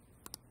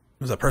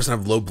 Does that person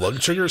have low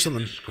blood sugar or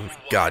something? Oh my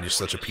god, you're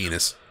such a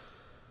penis.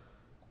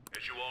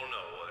 As you all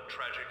know, a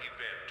tragic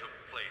event took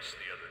place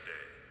the other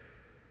day.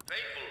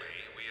 Thankfully,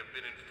 we have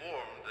been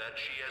informed that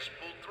she has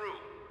pulled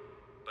through,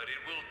 but it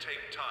will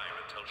take time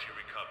until she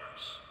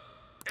recovers.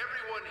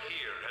 Everyone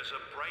here has a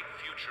bright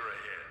future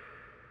ahead.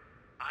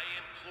 I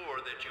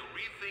implore that you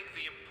rethink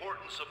the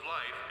importance of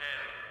life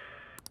and...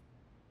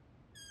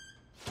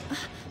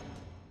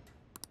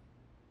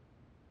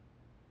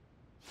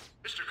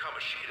 Mr.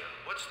 Kamoshida,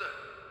 what's the...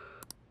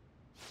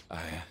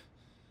 I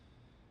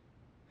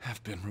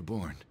have been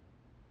reborn.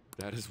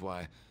 That is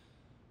why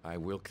I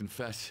will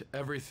confess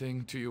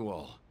everything to you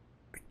all.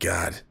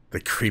 God, the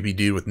creepy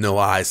dude with no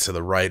eyes to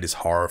the right is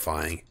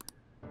horrifying.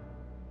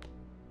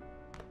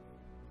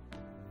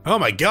 Oh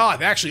my god,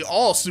 they're actually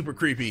all super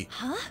creepy.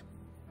 Huh?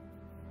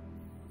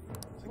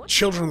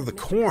 Children of the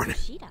Corn.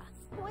 Kamoshida,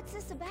 what's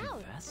this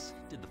about? Confess?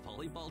 Did the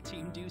volleyball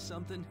team do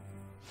something?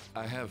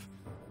 I have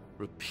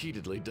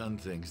repeatedly done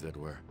things that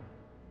were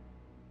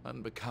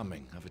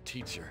unbecoming of a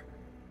teacher.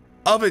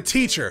 Of a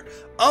teacher.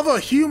 Of a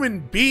human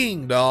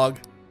being, dog.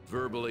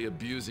 Verbally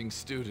abusing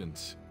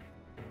students.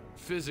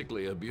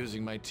 Physically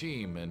abusing my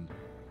team, and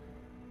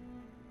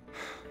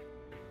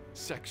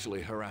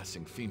sexually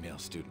harassing female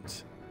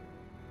students.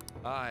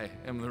 I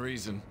am the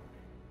reason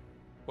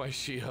why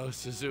Shiho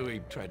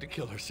Suzui tried to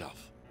kill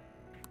herself.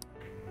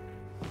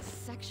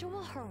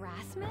 Sexual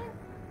harassment?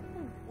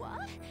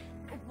 What?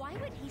 Why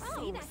would he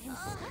say that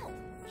himself?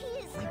 He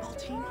is Volleyball the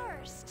team?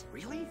 worst.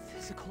 Really?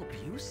 Physical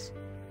abuse?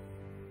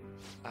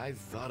 I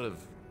thought of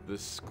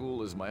this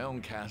school as my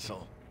own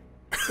castle.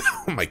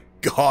 Oh my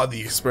god, the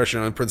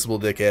expression on Principal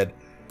Dickhead.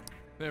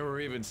 There were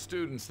even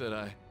students that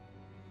I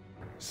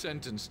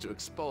sentenced to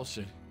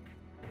expulsion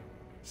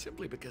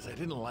simply because I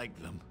didn't like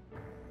them.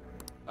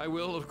 I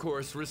will, of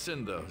course,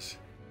 rescind those.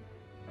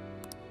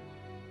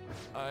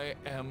 I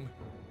am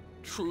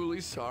truly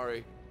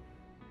sorry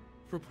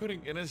for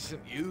putting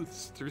innocent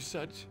youths through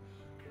such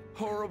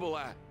horrible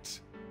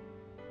acts.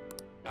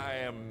 I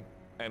am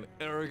an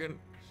arrogant,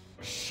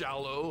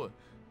 shallow,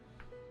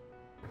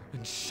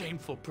 and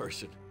shameful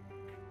person.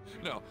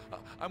 No,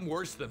 I'm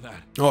worse than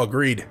that. Oh,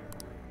 agreed.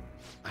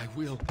 I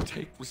will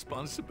take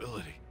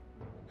responsibility.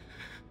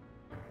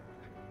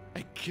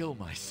 I kill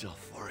myself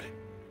for it.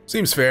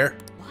 Seems fair.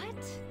 What?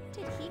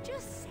 Did he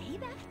just say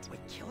that?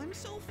 Like kill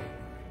himself?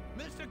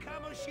 Mr.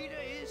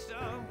 Kamoshida is,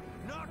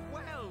 not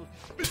well.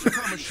 Mr.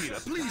 Kamoshida,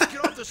 please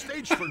get off the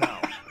stage for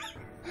now.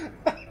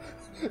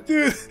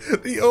 Dude,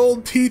 the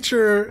old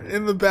teacher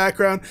in the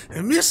background.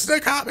 Mr.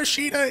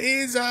 Kamoshida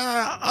is,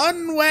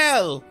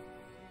 unwell.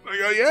 I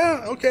go,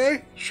 yeah,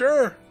 okay,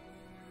 sure.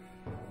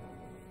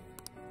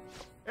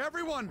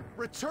 Everyone,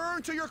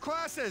 return to your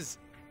classes!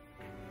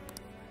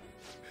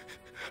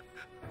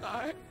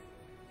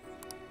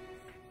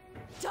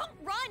 Don't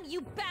run,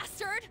 you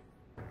bastard!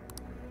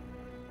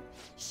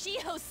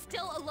 Shiho's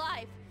still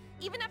alive,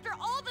 even after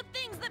all the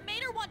things that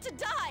made her want to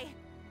die.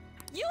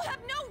 You have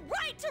no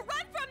right to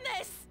run from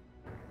this!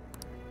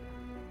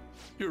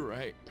 You're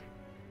right.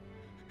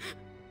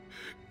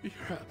 You're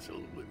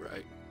absolutely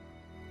right.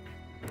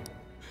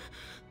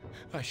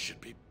 I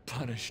should be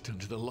punished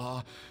under the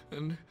law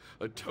and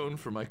atone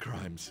for my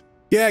crimes.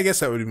 Yeah, I guess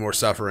that would be more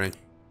suffering.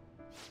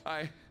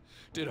 I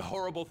did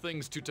horrible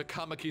things to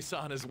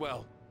Takamaki-san as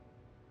well.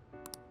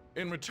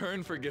 In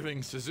return for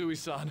giving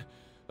Suzui-san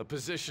a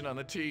position on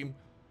the team,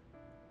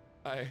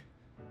 I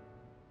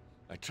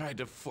tried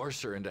to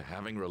force her into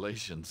having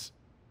relations.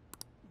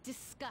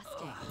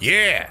 Disgusting.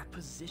 Yeah.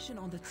 Position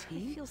on the I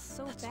team? feel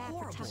so That's bad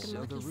horrible. for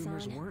So the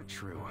rumors Takamaki-san. weren't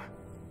true.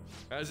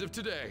 As of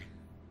today,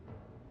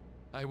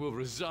 I will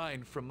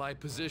resign from my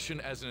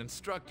position as an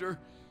instructor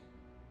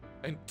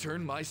and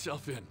turn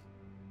myself in.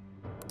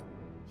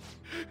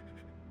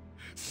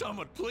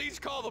 Someone please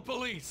call the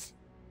police!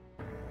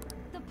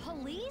 The Is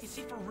police?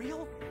 he for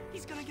real?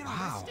 He's gonna get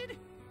Wow. arrested?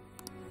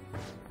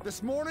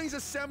 This morning's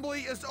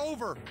assembly is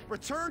over.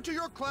 Return to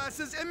your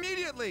classes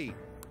immediately.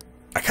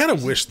 I kind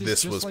of wish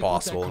this was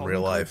possible in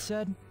real life.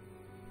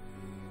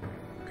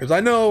 Because I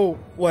know,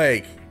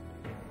 like,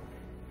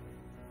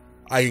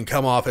 I can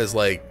come off as,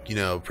 like, you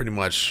know, pretty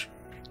much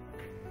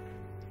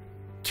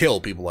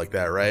kill people like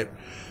that, right?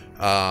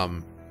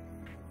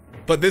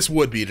 But this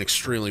would be an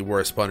extremely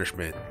worse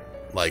punishment.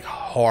 Like,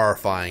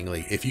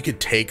 horrifyingly. If you could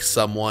take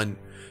someone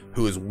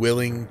who is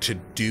willing to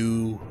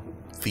do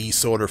these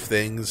sort of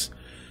things,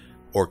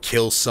 or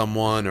kill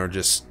someone, or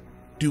just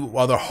do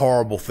other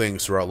horrible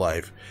things throughout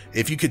life,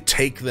 if you could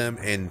take them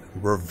and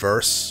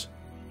reverse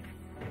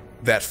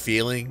that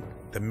feeling,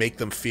 to make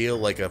them feel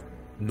like a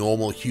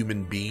normal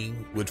human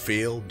being would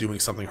feel doing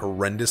something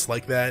horrendous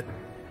like that,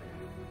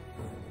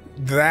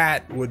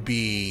 that would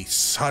be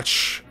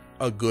such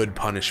a good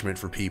punishment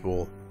for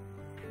people.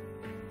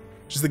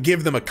 Just to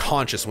give them a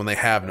conscience when they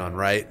have none,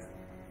 right?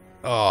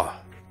 Oh,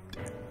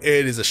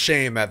 it is a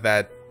shame that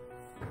that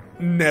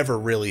never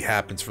really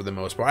happens for the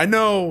most part. I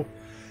know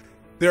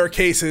there are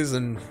cases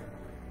and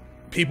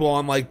people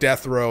on, like,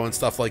 death row and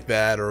stuff like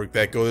that, or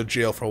that go to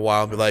jail for a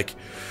while and be like,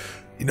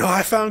 you know,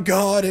 I found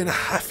God and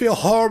I feel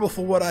horrible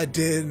for what I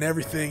did and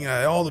everything,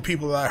 all the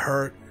people that I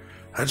hurt.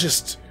 I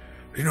just,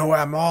 you know,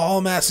 I'm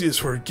asking is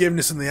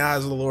forgiveness in the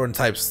eyes of the Lord and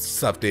type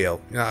stuff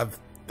deal. You know,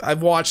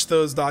 I've watched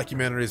those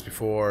documentaries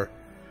before.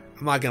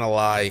 I'm not gonna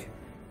lie,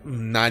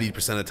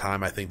 90% of the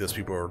time I think those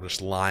people are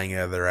just lying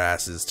out of their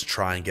asses to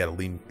try and get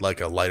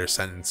a lighter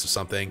sentence or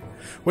something,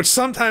 which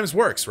sometimes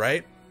works,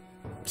 right?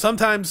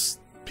 Sometimes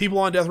people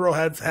on death row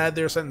have had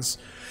their sentence.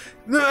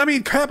 No, I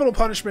mean, capital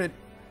punishment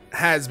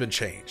has been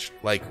changed,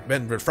 like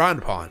been frowned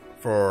upon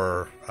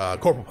for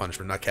corporal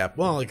punishment, not cap.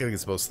 Well, like, I think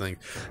it's both things.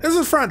 This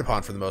is frowned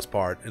upon for the most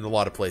part in a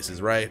lot of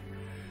places, right?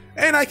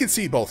 And I can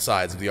see both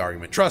sides of the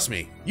argument. Trust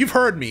me, you've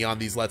heard me on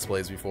these Let's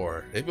Plays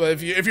before.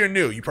 If you're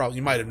new,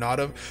 you might have not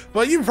have,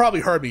 but you've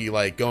probably heard me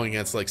like going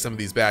against like some of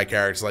these bad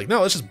characters. Like,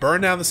 no, let's just burn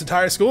down this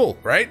entire school,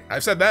 right?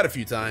 I've said that a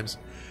few times.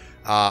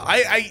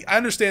 I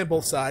understand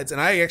both sides,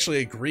 and I actually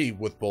agree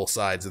with both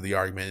sides of the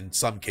argument in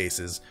some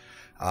cases.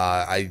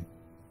 I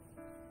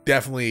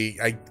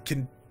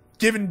can.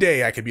 Given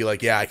day, I could be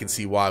like, yeah, I can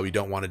see why we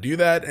don't want to do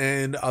that,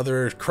 and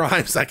other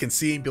crimes I can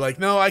see and be like,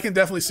 no, I can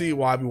definitely see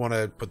why we want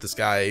to put this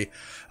guy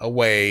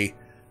away,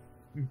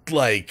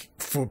 like,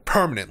 for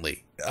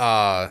permanently,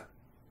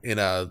 in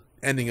a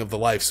ending of the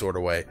life sort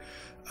of way.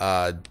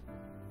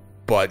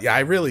 But yeah,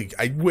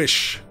 I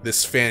wish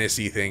this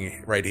fantasy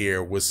thing right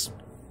here was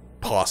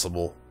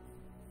possible.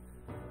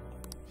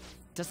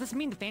 Does this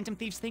mean the Phantom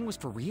Thieves thing was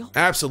for real?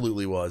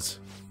 Absolutely was.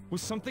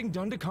 Was something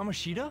done to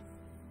Kamoshida?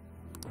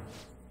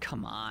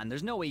 Come on,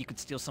 there's no way you could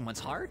steal someone's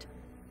heart.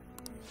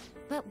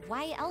 But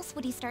why else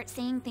would he start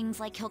saying things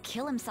like he'll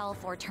kill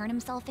himself or turn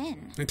himself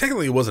in? And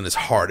technically, it wasn't his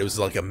heart; it was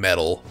like a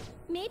medal.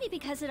 Maybe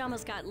because it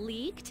almost got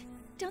leaked.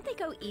 Don't they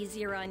go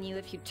easier on you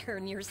if you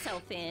turn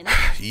yourself in?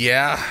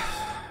 Yeah,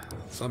 I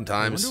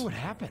sometimes. wonder what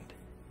happened.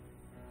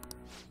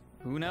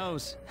 Who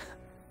knows?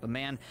 But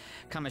man,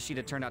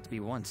 Kamoshida turned out to be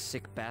one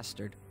sick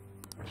bastard.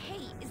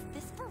 Hey, is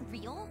this for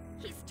real?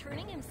 He's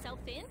turning himself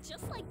in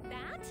just like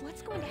that?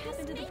 What's going to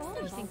happen to the makes ball?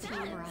 no You think the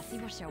sense.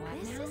 paparazzi will show up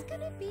This now? is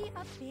gonna be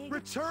a big...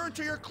 Return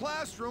to your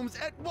classrooms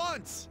at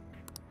once!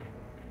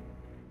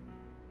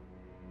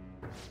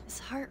 His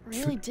heart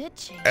really did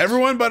change.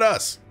 Everyone but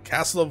us.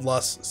 Castle of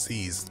Lust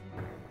seized.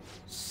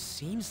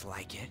 Seems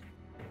like it.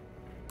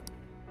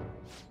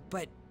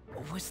 But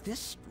was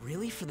this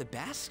really for the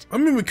best? I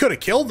mean, we could have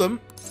killed him.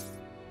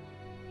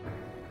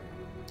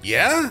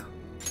 Yeah?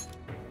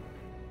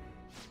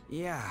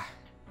 Yeah,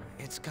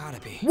 it's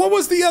gotta be. What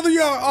was the other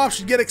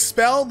option? Get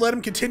expelled? Let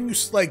him continue,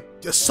 like,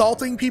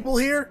 assaulting people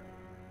here?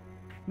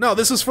 No,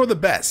 this is for the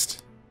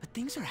best. But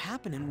things are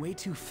happening way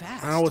too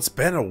fast. Oh, it's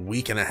been a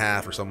week and a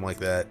half or something like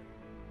that.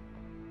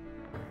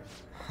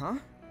 Huh?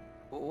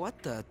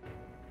 What the?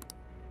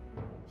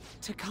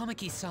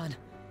 Takamaki-san,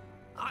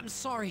 I'm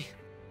sorry.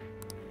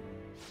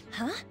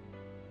 Huh?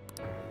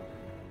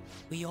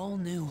 We all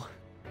knew,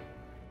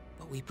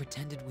 but we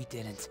pretended we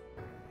didn't.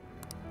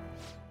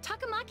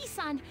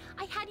 Takamaki-san,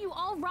 I had you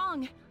all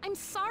wrong. I'm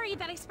sorry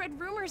that I spread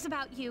rumors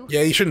about you.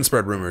 Yeah, you shouldn't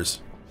spread rumors.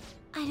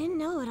 I didn't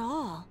know at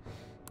all.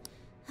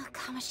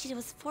 Kamoshida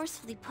was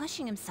forcefully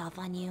pushing himself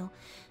on you.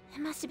 It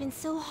must have been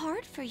so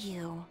hard for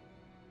you.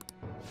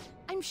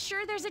 I'm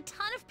sure there's a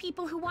ton of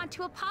people who want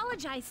to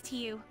apologize to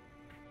you.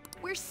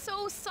 We're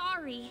so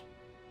sorry.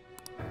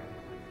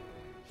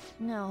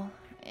 No,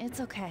 it's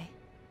okay.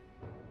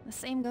 The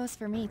same goes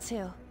for me,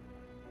 too.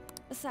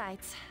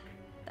 Besides,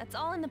 that's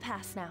all in the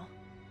past now.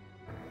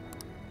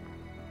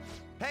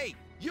 Hey,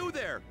 you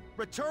there!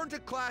 Return to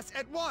class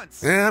at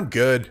once! Yeah, I'm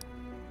good.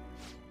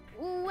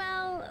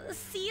 Well,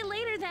 see you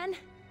later then.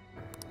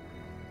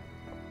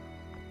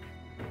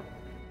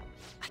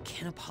 I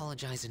can't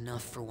apologize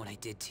enough for what I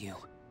did to you.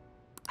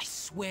 I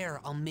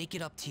swear I'll make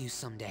it up to you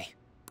someday.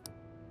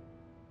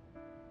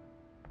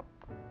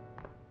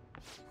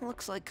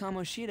 Looks like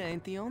Kamoshida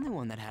ain't the only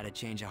one that had a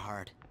change of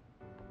heart.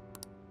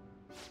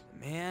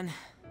 Man,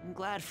 I'm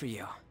glad for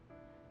you.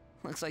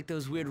 Looks like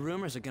those weird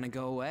rumors are gonna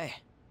go away.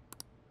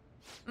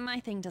 My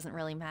thing doesn't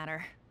really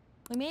matter.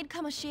 We made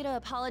Kamoshida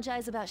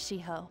apologize about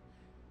Shiho.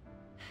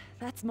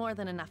 That's more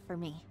than enough for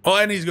me. Oh,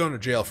 and he's going to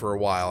jail for a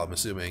while, I'm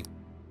assuming.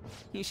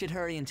 You should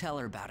hurry and tell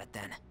her about it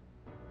then.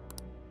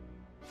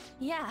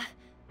 Yeah.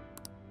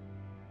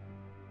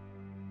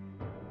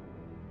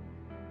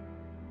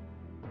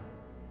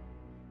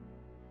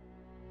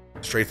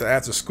 Straight to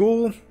after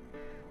school.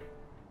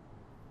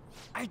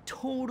 I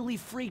totally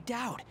freaked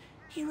out.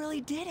 He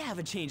really did have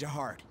a change of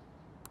heart.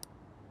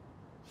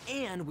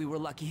 And we were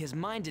lucky his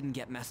mind didn't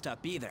get messed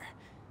up either.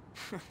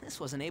 This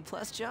was an A+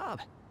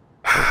 job.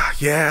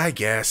 Yeah, I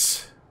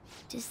guess.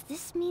 Does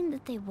this mean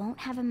that they won't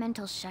have a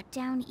mental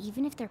shutdown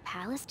even if their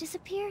palace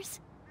disappears?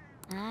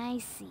 I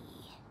see.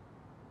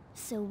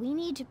 So we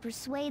need to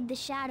persuade the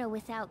shadow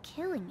without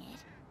killing it,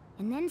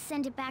 and then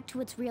send it back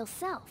to its real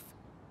self.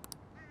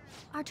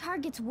 Our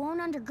targets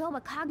won't undergo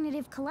a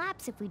cognitive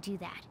collapse if we do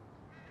that.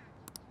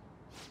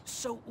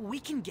 So we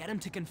can get him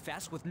to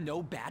confess with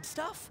no bad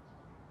stuff?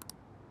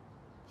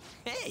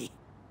 Hey,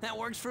 that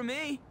works for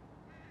me.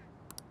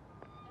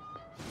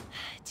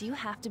 Do you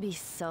have to be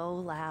so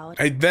loud?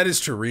 Hey, that is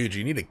true, Ryuji.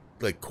 You need to,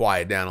 like,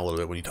 quiet down a little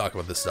bit when you talk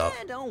about this stuff.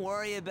 Don't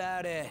worry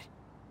about it.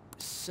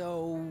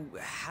 So,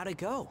 how'd it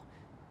go?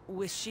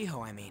 With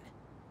Shiho, I mean.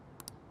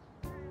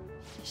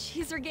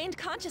 She's regained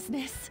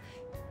consciousness.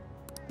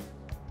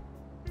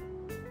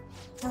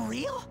 For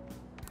real?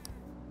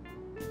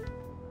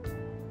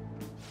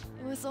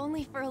 It was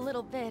only for a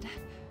little bit,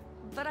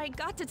 but I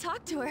got to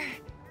talk to her.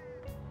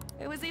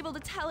 I was able to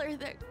tell her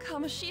that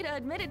Kamoshida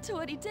admitted to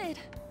what he did.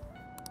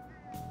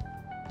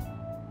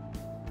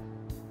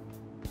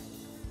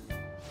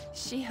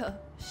 Shiho,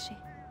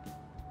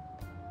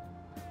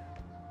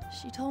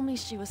 she told me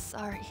she was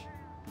sorry.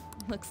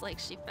 Looks like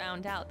she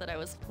found out that I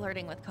was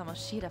flirting with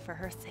Kamoshida for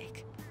her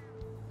sake.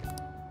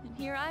 And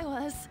here I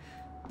was,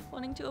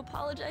 wanting to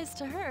apologize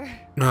to her.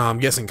 No, I'm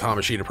guessing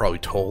Kamoshida probably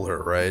told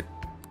her, right?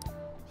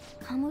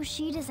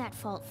 Kamoshida's at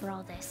fault for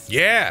all this.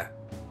 Yeah!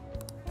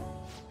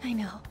 I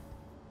know.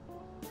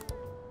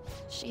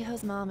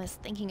 Shiho's mom is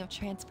thinking of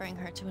transferring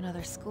her to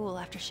another school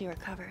after she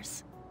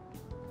recovers.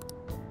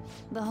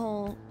 The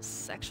whole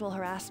sexual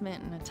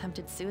harassment and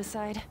attempted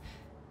suicide,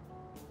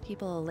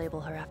 people will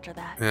label her after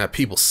that. Yeah,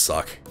 people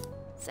suck.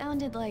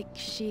 Sounded like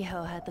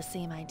Shiho had the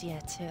same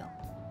idea too.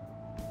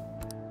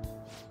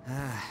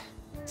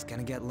 It's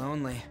gonna get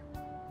lonely.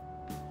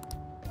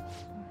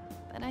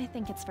 But I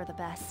think it's for the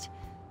best.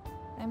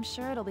 I'm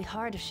sure it'll be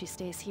hard if she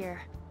stays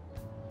here.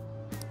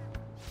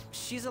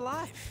 She's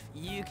alive.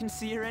 You can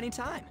see her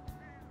anytime.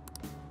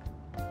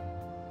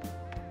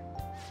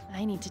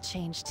 I need to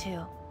change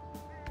too.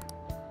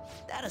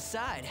 That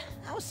aside,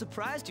 I was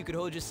surprised you could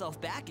hold yourself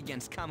back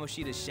against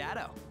Kamoshida's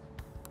shadow.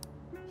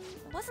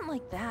 It wasn't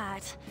like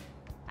that.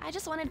 I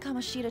just wanted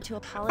Kamoshida to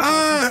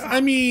apologize. I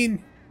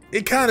mean,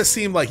 it kind of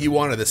seemed like you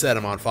wanted to set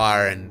him on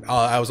fire, and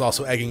I was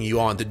also egging you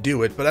on to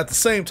do it, but at the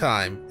same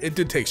time, it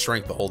did take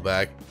strength to hold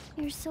back.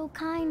 You're so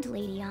kind,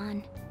 Lady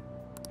Ann.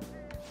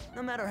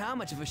 No matter how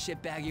much of a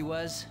shitbag he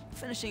was,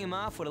 finishing him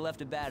off would have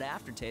left a bad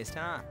aftertaste,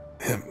 huh?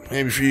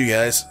 Maybe for you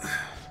guys.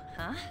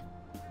 Huh?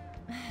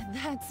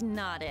 That's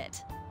not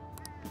it.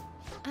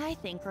 I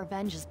think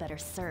revenge is better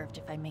served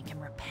if I make him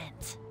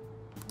repent.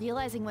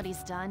 Realizing what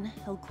he's done,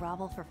 he'll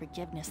grovel for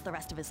forgiveness the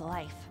rest of his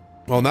life.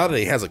 Well, now that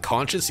he has a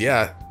conscience,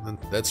 yeah,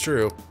 that's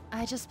true.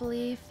 I just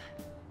believe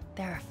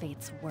there are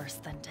fates worse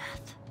than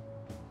death.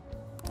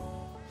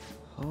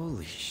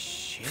 Holy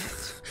shit.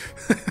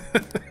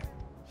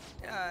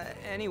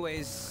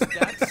 Anyways,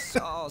 that's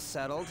all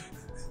settled.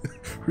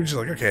 We're just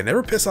like, okay,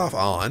 never piss off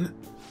on.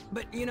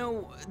 But, you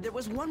know, there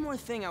was one more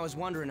thing I was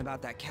wondering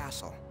about that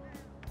castle.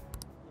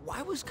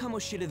 Why was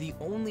Kamoshida the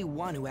only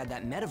one who had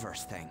that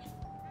metaverse thing?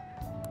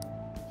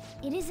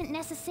 It isn't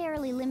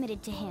necessarily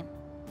limited to him.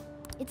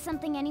 It's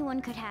something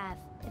anyone could have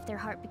if their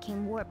heart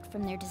became warped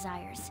from their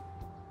desires.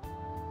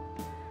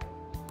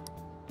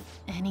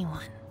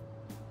 Anyone.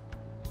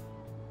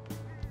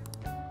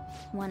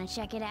 Want to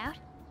check it out?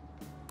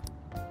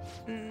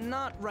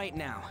 Not right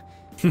now.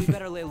 We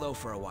better lay low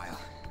for a while.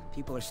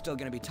 People are still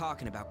gonna be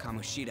talking about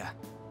Kamoshida.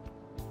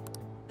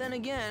 Then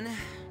again,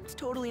 it's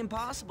totally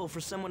impossible for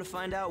someone to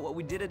find out what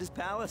we did at his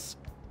palace.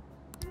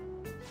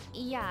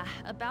 Yeah,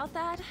 about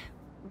that,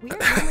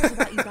 weird rumors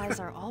about you guys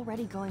are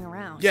already going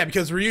around. Yeah,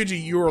 because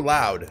Ryuji, you were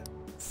loud.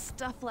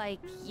 Stuff like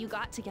you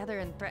got together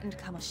and threatened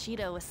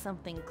Kamoshida with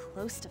something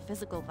close to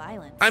physical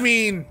violence. I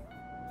mean,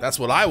 that's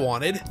what I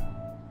wanted.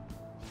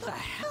 What the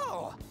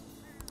hell?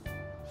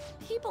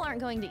 People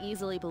aren't going to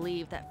easily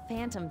believe that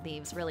Phantom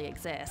Thieves really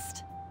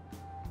exist.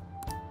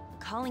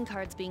 Calling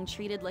cards being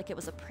treated like it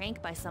was a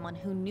prank by someone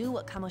who knew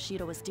what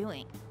Kamoshida was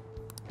doing.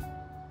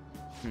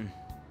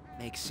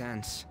 Makes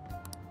sense.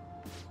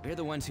 We're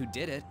the ones who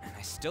did it, and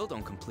I still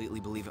don't completely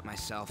believe it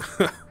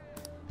myself.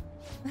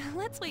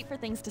 Let's wait for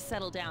things to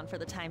settle down for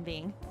the time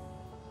being.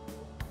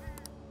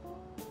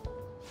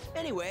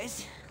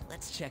 Anyways,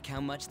 let's check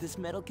how much this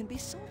metal can be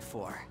sold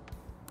for.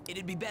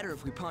 It'd be better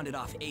if we pawned it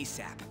off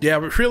ASAP. Yeah,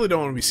 we really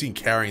don't want to be seen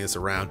carrying this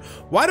around.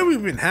 Why do we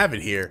even have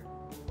it here?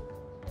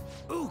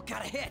 Ooh,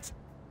 got a hit!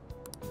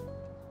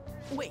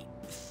 Wait,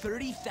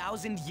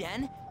 30,000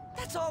 yen?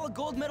 That's all a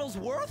gold medal's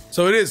worth?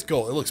 So it is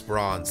gold. It looks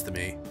bronze to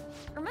me.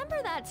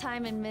 Remember that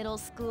time in middle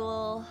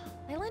school?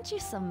 I lent you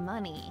some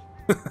money.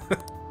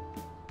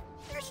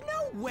 There's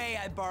no way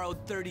I borrowed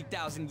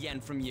 30,000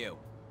 yen from you.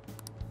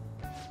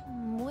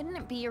 Wouldn't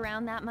it be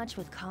around that much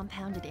with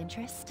compounded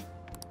interest?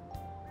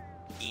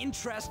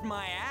 Interest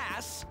my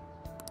ass?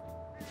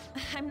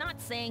 I'm not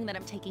saying that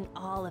I'm taking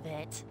all of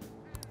it.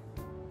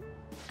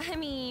 I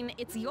mean,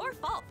 it's your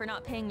fault for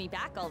not paying me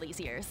back all these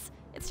years.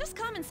 It's just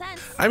common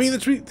sense. I mean,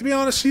 to be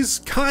honest, she's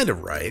kind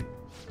of right.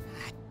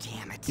 God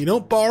damn it. You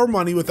don't borrow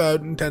money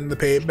without intending to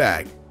pay it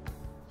back.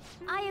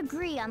 I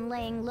agree on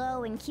laying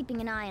low and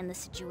keeping an eye on the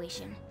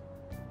situation.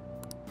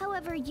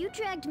 However, you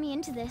dragged me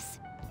into this.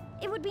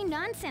 It would be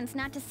nonsense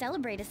not to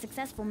celebrate a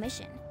successful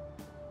mission.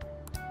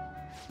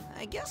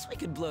 I guess we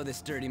could blow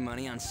this dirty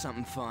money on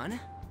something fun.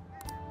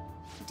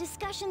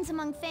 Discussions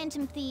among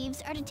Phantom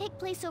Thieves are to take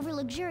place over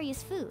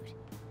luxurious food.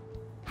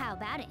 How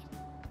about it?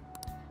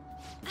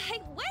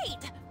 Hey,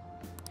 wait!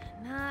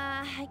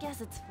 Nah, I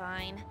guess it's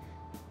fine.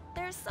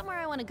 There's somewhere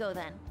I want to go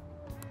then.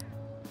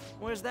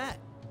 Where's that?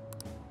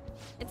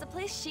 It's a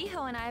place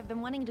Shiho and I have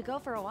been wanting to go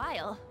for a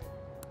while.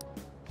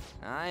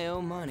 I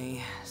owe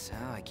money, so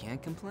I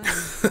can't complain.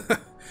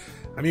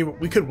 I mean,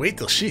 we could wait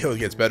till Shiho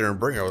gets better and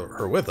bring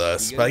her with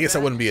us, but I guess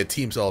that wouldn't be a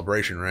team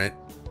celebration, right?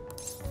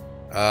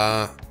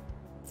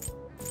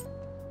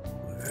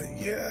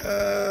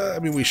 Yeah, I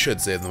mean, we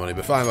should save the money,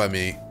 but fine by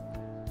me.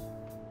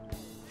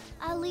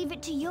 I'll leave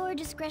it to your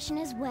discretion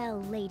as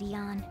well, Lady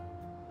Ann.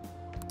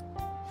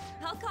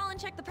 I'll call and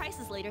check the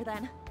prices later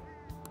then.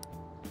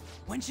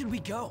 When should we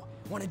go?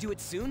 Want to do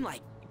it soon,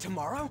 like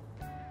tomorrow?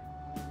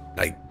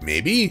 Like,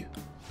 maybe?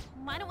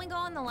 Why don't we go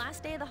on the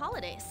last day of the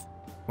holidays?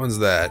 When's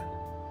that?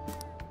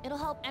 It'll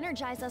help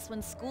energize us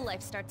when school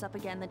life starts up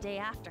again the day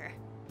after.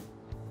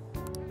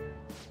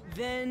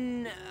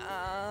 Then,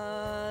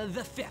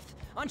 the 5th,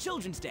 on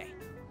Children's Day.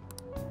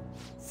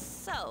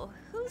 So,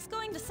 who's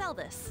going to sell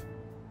this?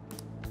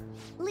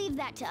 Leave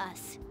that to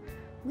us.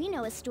 We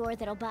know a store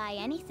that'll buy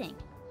anything,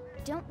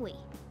 don't we?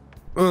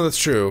 Oh, that's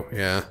true,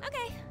 yeah.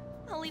 Okay,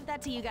 I'll leave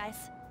that to you guys.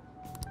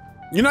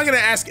 You're not gonna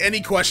ask any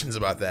questions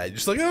about that. You're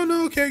just like, oh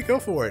no, okay, go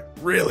for it.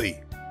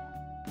 Really?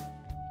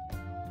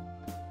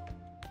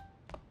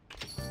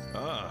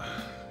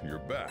 Ah, you're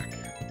back.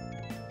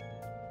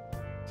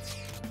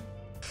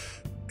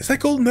 Is that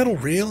gold medal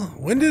real?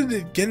 When did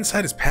it get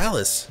inside his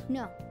palace?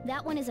 No,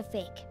 that one is a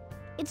fake.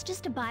 It's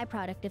just a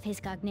byproduct of his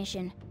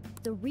cognition.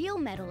 The real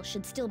medal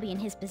should still be in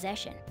his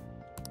possession.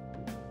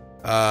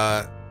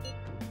 The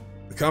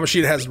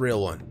Kamoshida has the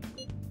real one.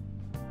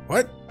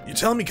 What? You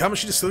telling me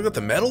Kamoshida still got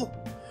the medal?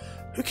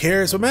 Who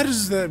cares? What matters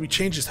is that we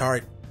changed his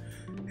heart.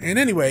 And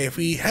anyway, if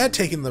we had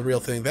taken the real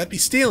thing, that'd be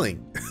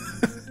stealing.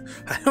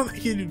 I don't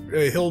think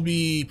he'll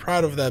be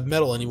proud of that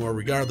medal anymore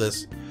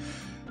regardless.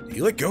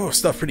 You let go of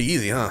stuff pretty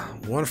easy, huh?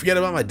 Want to forget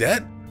about my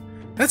debt?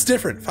 That's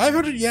different.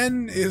 500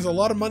 yen is a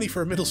lot of money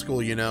for a middle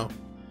school, you know.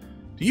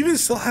 Do you even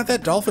still have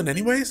that dolphin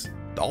anyways?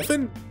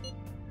 Dolphin?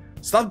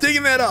 Stop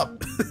digging that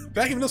up!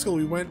 Back in middle school,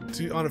 we went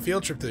on a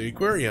field trip to the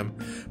aquarium,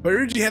 but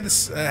Ryuji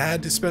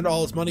had to spend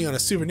all his money on a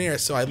souvenir,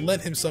 so I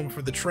lent him some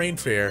for the train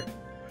fare.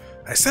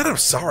 I said I'm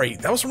sorry.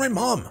 That was for my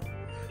mom.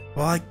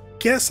 Well, I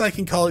guess I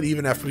can call it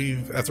even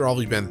after all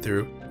we've been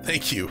through.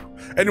 Thank you.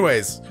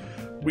 Anyways,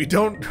 we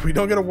don't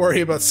gotta worry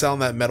about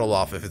selling that medal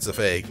off if it's a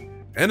fake.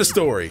 End of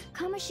story.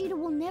 Kamoshida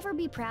will never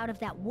be proud of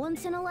that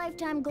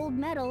once-in-a-lifetime gold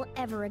medal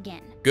ever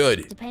again.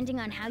 Good. Depending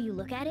on how you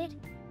look at it,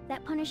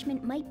 that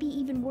punishment might be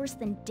even worse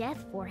than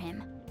death for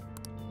him.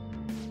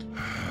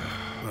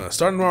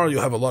 Starting tomorrow,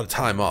 you'll have a lot of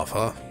time off,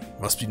 huh?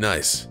 Must be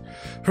nice.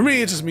 For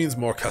me, it just means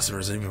more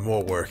customers and even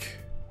more work.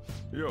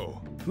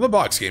 Yo. The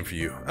box game for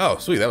you. Oh,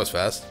 sweet, that was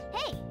fast.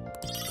 Hey!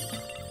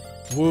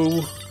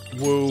 Woo,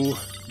 woo,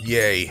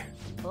 yay.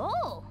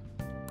 Oh!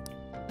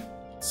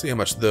 Let's see how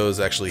much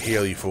those actually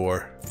heal you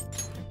for.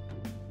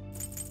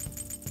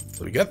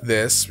 So we got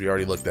this. We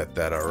already looked at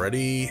that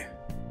already.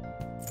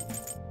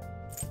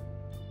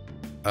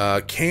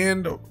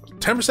 Canned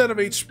 10% of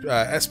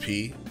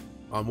SP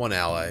on one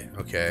ally.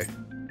 Okay.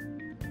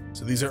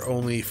 So these are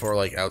only for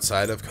like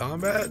outside of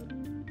combat?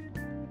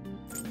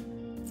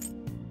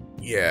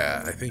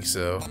 Yeah, I think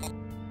so.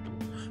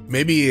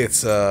 Maybe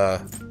it's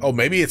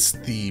maybe it's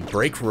the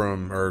break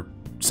room or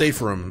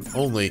safe room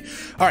only.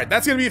 Alright,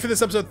 that's gonna be it for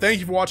this episode. Thank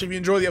you for watching. If you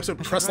enjoyed the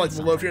episode, press like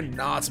below if you're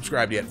not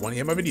subscribed yet. Want to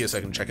hit my videos so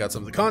I can check out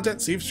some of the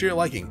content, see if it's you're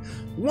liking.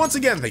 Once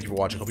again, thank you for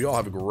watching. Hope you all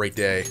have a great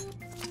day.